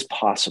it is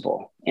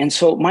possible. And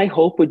so my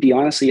hope would be,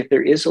 honestly, if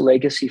there is a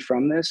legacy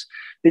from this,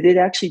 that it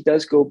actually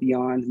does go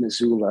beyond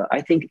Missoula.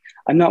 I think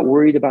I'm not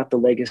worried about the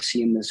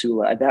legacy in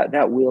Missoula.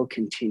 That will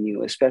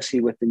continue,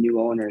 especially with the new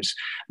owners.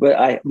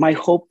 But my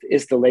hope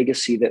is the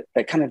legacy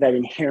that kind of that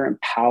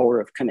inherent power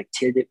of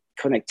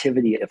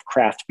connectivity of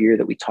craft beer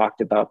that we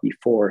talked about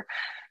before,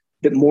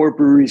 that more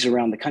breweries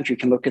around the country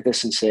can look at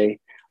this and say,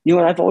 you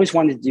know what, I've always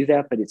wanted to do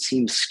that, but it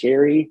seems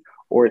scary,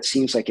 or it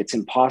seems like it's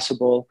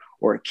impossible,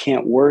 or it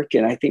can't work.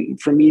 And I think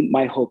for me,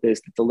 my hope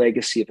is that the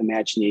legacy of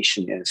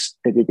imagination is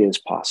that it is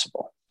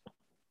possible.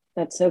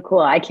 That's so cool.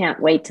 I can't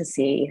wait to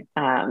see,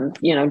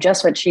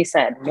 just what she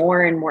said,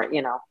 more and more,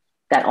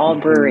 that all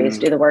breweries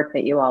do the work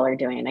that you all are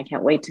doing. I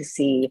can't wait to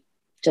see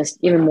just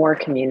even more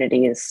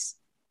communities,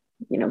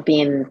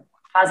 being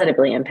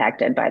positively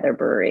impacted by their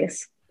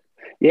breweries.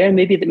 Yeah,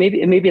 maybe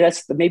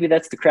that's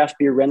the craft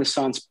beer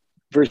renaissance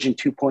version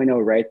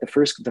 2.0, right? The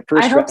first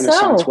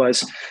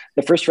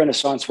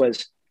renaissance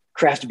was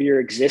craft beer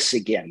exists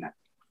again,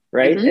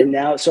 right? Mm-hmm. And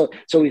now, so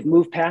we've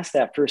moved past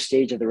that first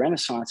stage of the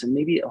renaissance, and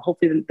maybe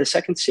hopefully the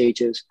second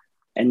stage is,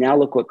 and now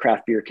look what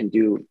craft beer can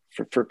do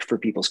for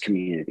people's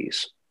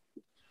communities.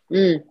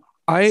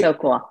 So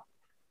cool.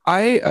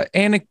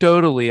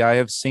 Anecdotally, I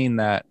have seen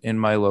that in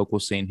my local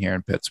scene here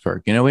in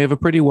Pittsburgh. We have a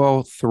pretty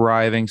well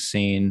thriving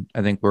scene.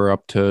 I think we're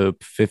up to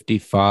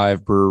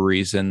 55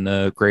 breweries in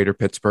the greater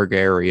Pittsburgh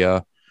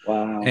area.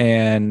 Wow.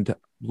 And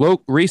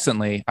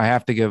recently, I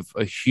have to give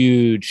a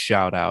huge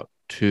shout out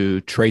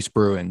to Trace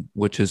Brewing,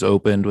 which has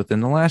opened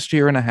within the last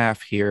year and a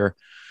half here.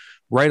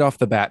 Right off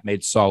the bat,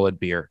 made solid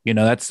beer.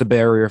 That's the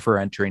barrier for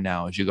entry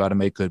now, is you got to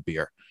make good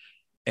beer.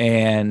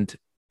 And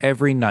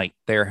every night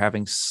they're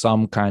having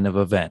some kind of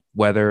event,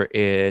 whether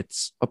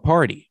it's a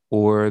party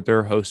or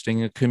they're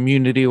hosting a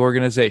community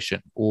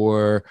organization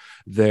or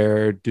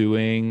they're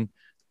doing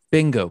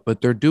bingo,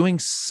 but they're doing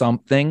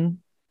something,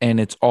 and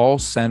it's all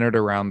centered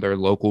around their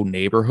local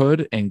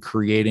neighborhood and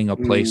creating a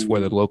place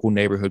where the local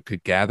neighborhood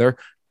could gather.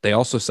 They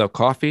also sell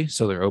coffee,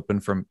 so they're open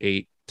from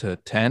 8 to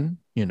 10,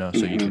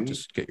 so you can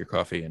just get your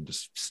coffee and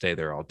just stay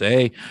there all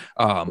day.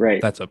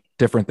 Right. That's a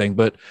different thing,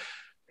 but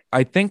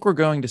I think we're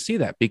going to see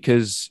that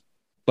because,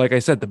 like I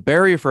said, the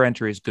barrier for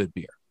entry is good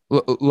beer.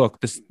 Look,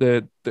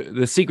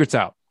 the secret's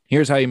out.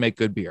 Here's how you make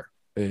good beer.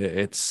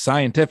 It's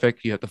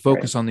scientific. You have to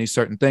focus on these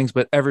certain things,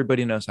 but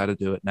everybody knows how to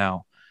do it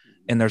now.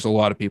 And there's a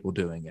lot of people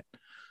doing it.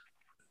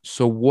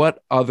 So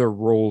what other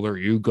role are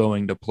you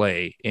going to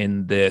play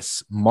in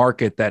this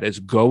market that is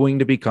going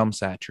to become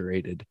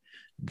saturated,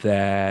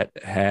 that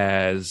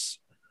has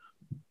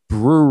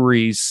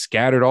breweries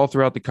scattered all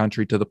throughout the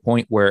country to the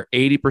point where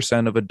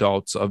 80% of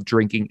adults of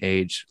drinking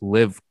age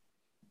live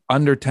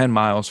under 10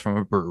 miles from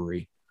a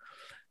brewery?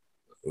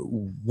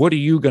 what are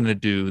you going to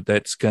do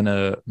that's going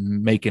to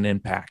make an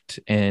impact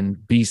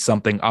and be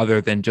something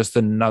other than just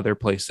another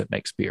place that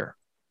makes beer?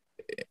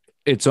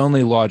 It's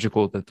only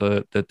logical that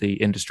the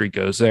industry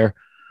goes there.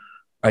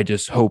 I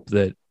just hope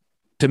that,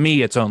 to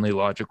me, it's only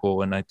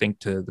logical, and I think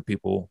to the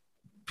people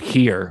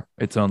here,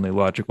 it's only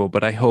logical.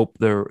 But I hope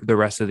the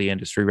rest of the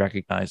industry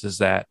recognizes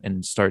that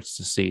and starts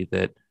to see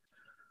that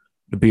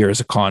the beer is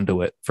a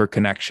conduit for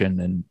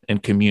connection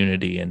and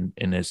community, and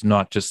is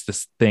not just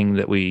this thing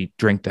that we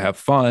drink to have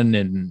fun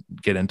and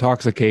get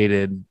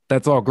intoxicated.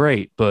 That's all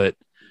great, but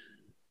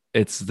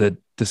it's the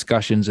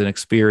discussions and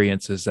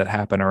experiences that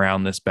happen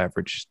around this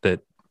beverage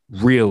that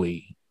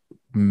really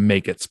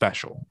make it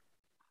special.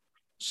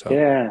 So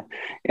yeah,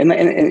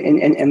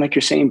 and like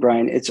you're saying,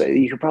 Brian, it's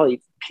you could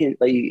probably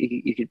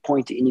you could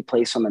point to any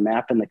place on the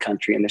map in the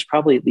country, and there's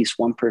probably at least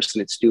one person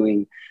that's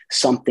doing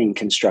something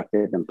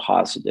constructive and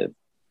positive.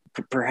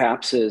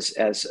 Perhaps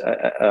as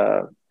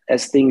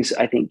things,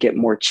 I think, get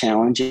more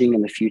challenging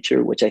in the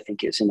future, which I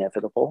think is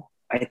inevitable,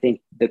 I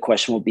think the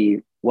question will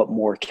be, what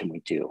more can we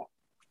do?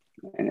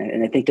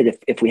 And I think that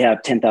if we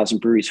have 10,000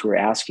 breweries who are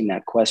asking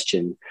that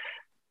question,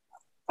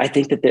 I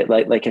think that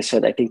like I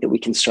said, I think that we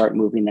can start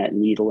moving that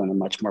needle in a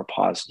much more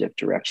positive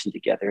direction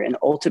together. And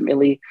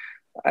ultimately,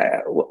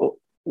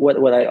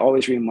 what I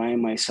always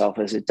remind myself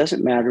is, it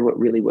doesn't matter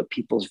what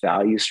people's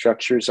value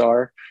structures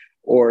are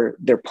or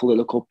their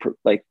political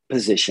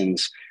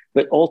positions,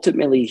 but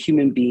ultimately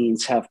human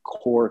beings have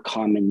core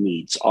common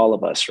needs, all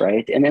of us,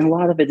 right? And then a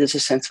lot of it is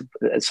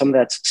some of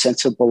that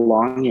sense of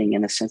belonging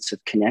and a sense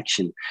of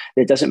connection.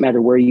 It doesn't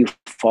matter where you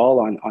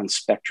fall on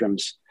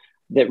spectrums,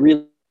 that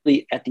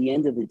really at the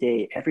end of the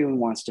day, everyone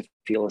wants to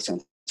feel a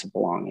sense of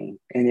belonging.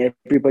 And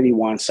everybody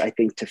wants, I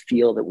think, to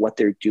feel that what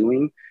they're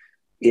doing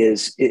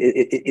is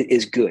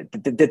good,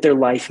 that their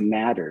life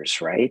matters,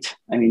 right?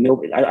 I mean,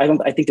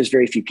 I think there's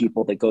very few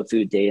people that go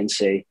through a day and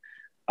say,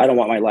 I don't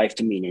want my life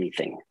to mean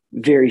anything.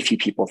 Very few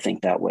people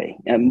think that way.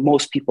 And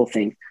most people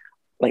think,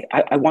 like,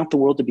 I want the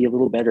world to be a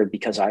little better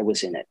because I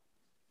was in it.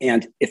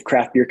 And if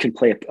craft beer can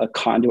play a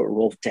conduit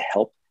role to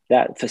help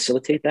that,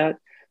 facilitate that,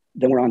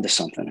 then we're on to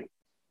something.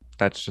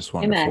 That's just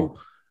wonderful.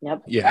 Amen.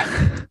 Yep.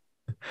 Yeah.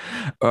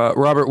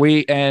 Robert,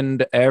 we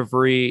end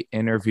every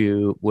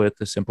interview with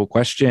a simple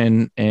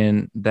question,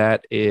 and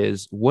that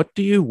is, what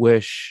do you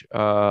wish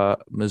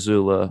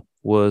Missoula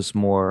was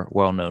more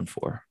well known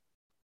for?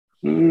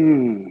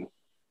 Man,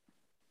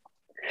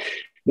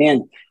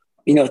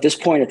 at this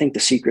point, I think the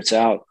secret's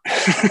out.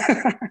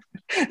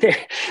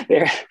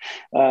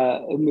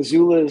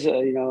 Missoula is,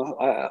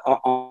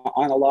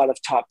 on a lot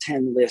of top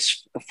 10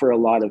 lists for a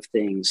lot of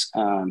things.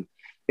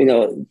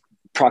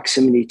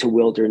 Proximity to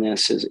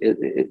wilderness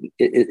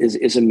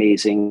is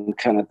amazing.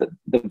 Kind of the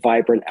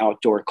vibrant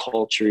outdoor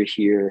culture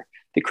here,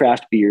 the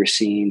craft beer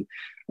scene.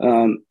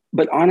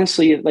 But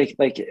honestly,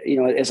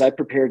 as I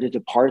prepare to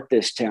depart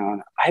this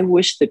town, I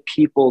wish that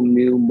people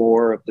knew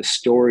more of the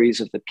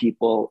stories of the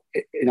people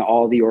in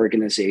all the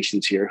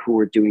organizations here who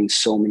are doing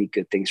so many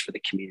good things for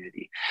the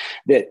community.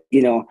 That,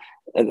 you'll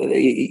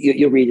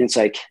read, and it's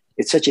like,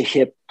 it's such a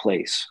hip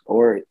place,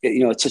 or,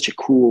 it's such a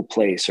cool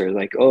place, or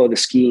like, oh, the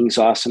skiing's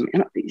awesome.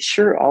 And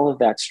sure, all of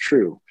that's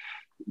true.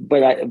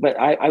 But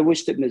I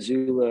wish that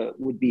Missoula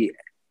would be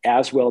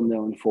as well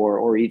known for,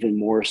 or even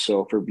more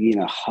so, for being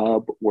a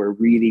hub where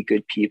really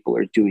good people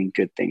are doing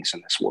good things in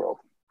this world.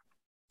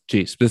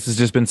 Geez, this has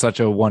just been such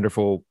a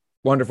wonderful,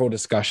 wonderful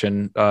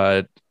discussion.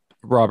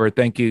 Robert,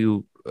 thank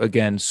you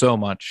again so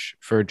much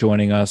for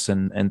joining us,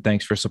 and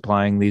thanks for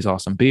supplying these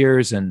awesome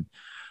beers, and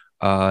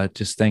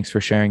just thanks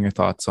for sharing your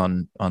thoughts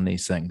on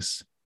these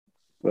things.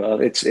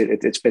 Well, it's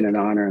been an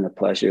honor and a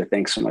pleasure.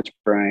 Thanks so much,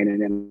 Brian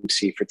and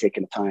MC, for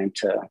taking the time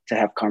to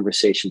have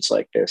conversations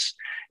like this.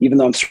 Even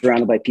though I'm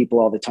surrounded by people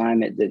all the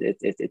time,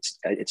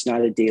 it's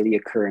not a daily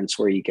occurrence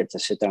where you get to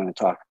sit down and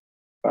talk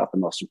about the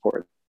most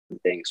important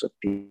things with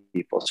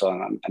people. So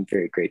I'm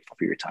very grateful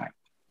for your time.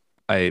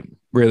 I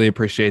really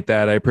appreciate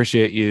that. I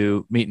appreciate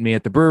you meeting me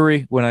at the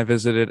brewery when I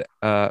visited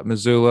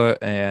Missoula,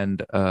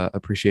 and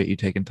appreciate you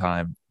taking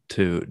time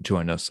to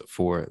join us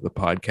for the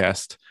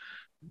podcast.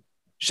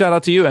 Shout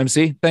out to you,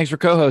 MC. Thanks for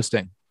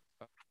co-hosting.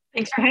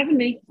 Thanks for having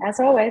me, as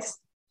always.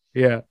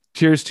 Yeah.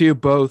 Cheers to you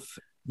both.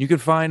 You can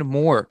find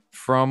more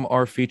from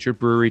our featured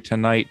brewery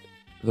tonight,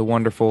 the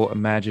wonderful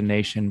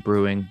Imagination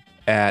Brewing,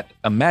 at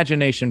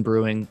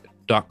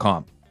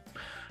imaginationbrewing.com.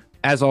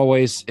 As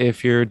always,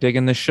 if you're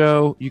digging the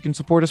show, you can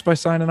support us by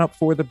signing up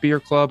for the beer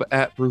club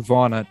at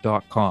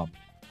brewvana.com.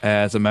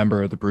 As a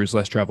member of the Brews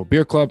Less Travel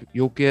Beer Club,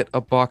 you'll get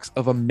a box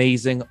of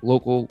amazing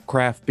local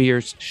craft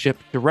beers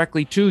shipped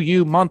directly to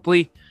you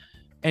monthly,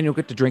 and you'll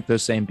get to drink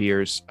those same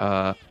beers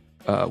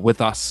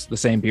with us, the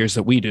same beers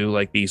that we do,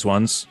 like these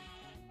ones,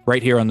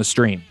 right here on the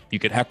stream. You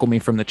could heckle me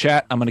from the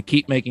chat. I'm going to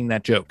keep making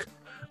that joke.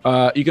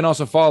 You can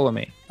also follow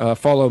me.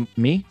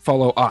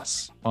 Follow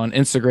us on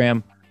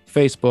Instagram,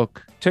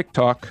 Facebook,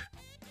 TikTok,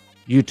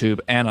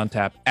 YouTube, and on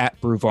tap at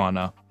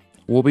Brewvana.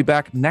 We'll be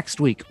back next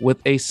week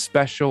with a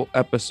special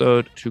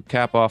episode to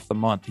cap off the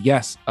month.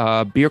 Yes,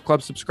 Beer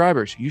Club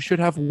subscribers, you should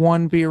have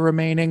one beer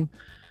remaining.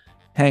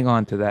 Hang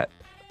on to that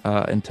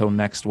until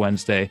next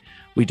Wednesday,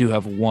 we do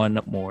have one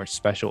more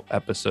special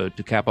episode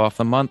to cap off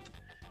the month.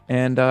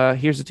 And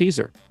here's a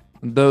teaser.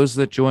 Those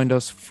that joined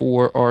us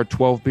for our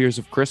 12 Beers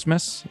of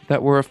Christmas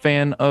that were a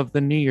fan of the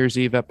New Year's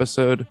Eve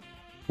episode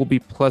will be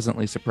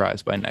pleasantly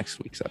surprised by next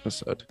week's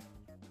episode.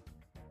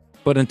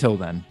 But until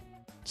then,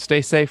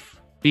 stay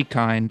safe, be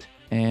kind,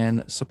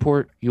 and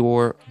support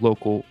your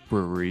local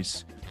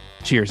breweries.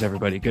 Cheers,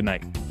 everybody. Good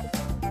night.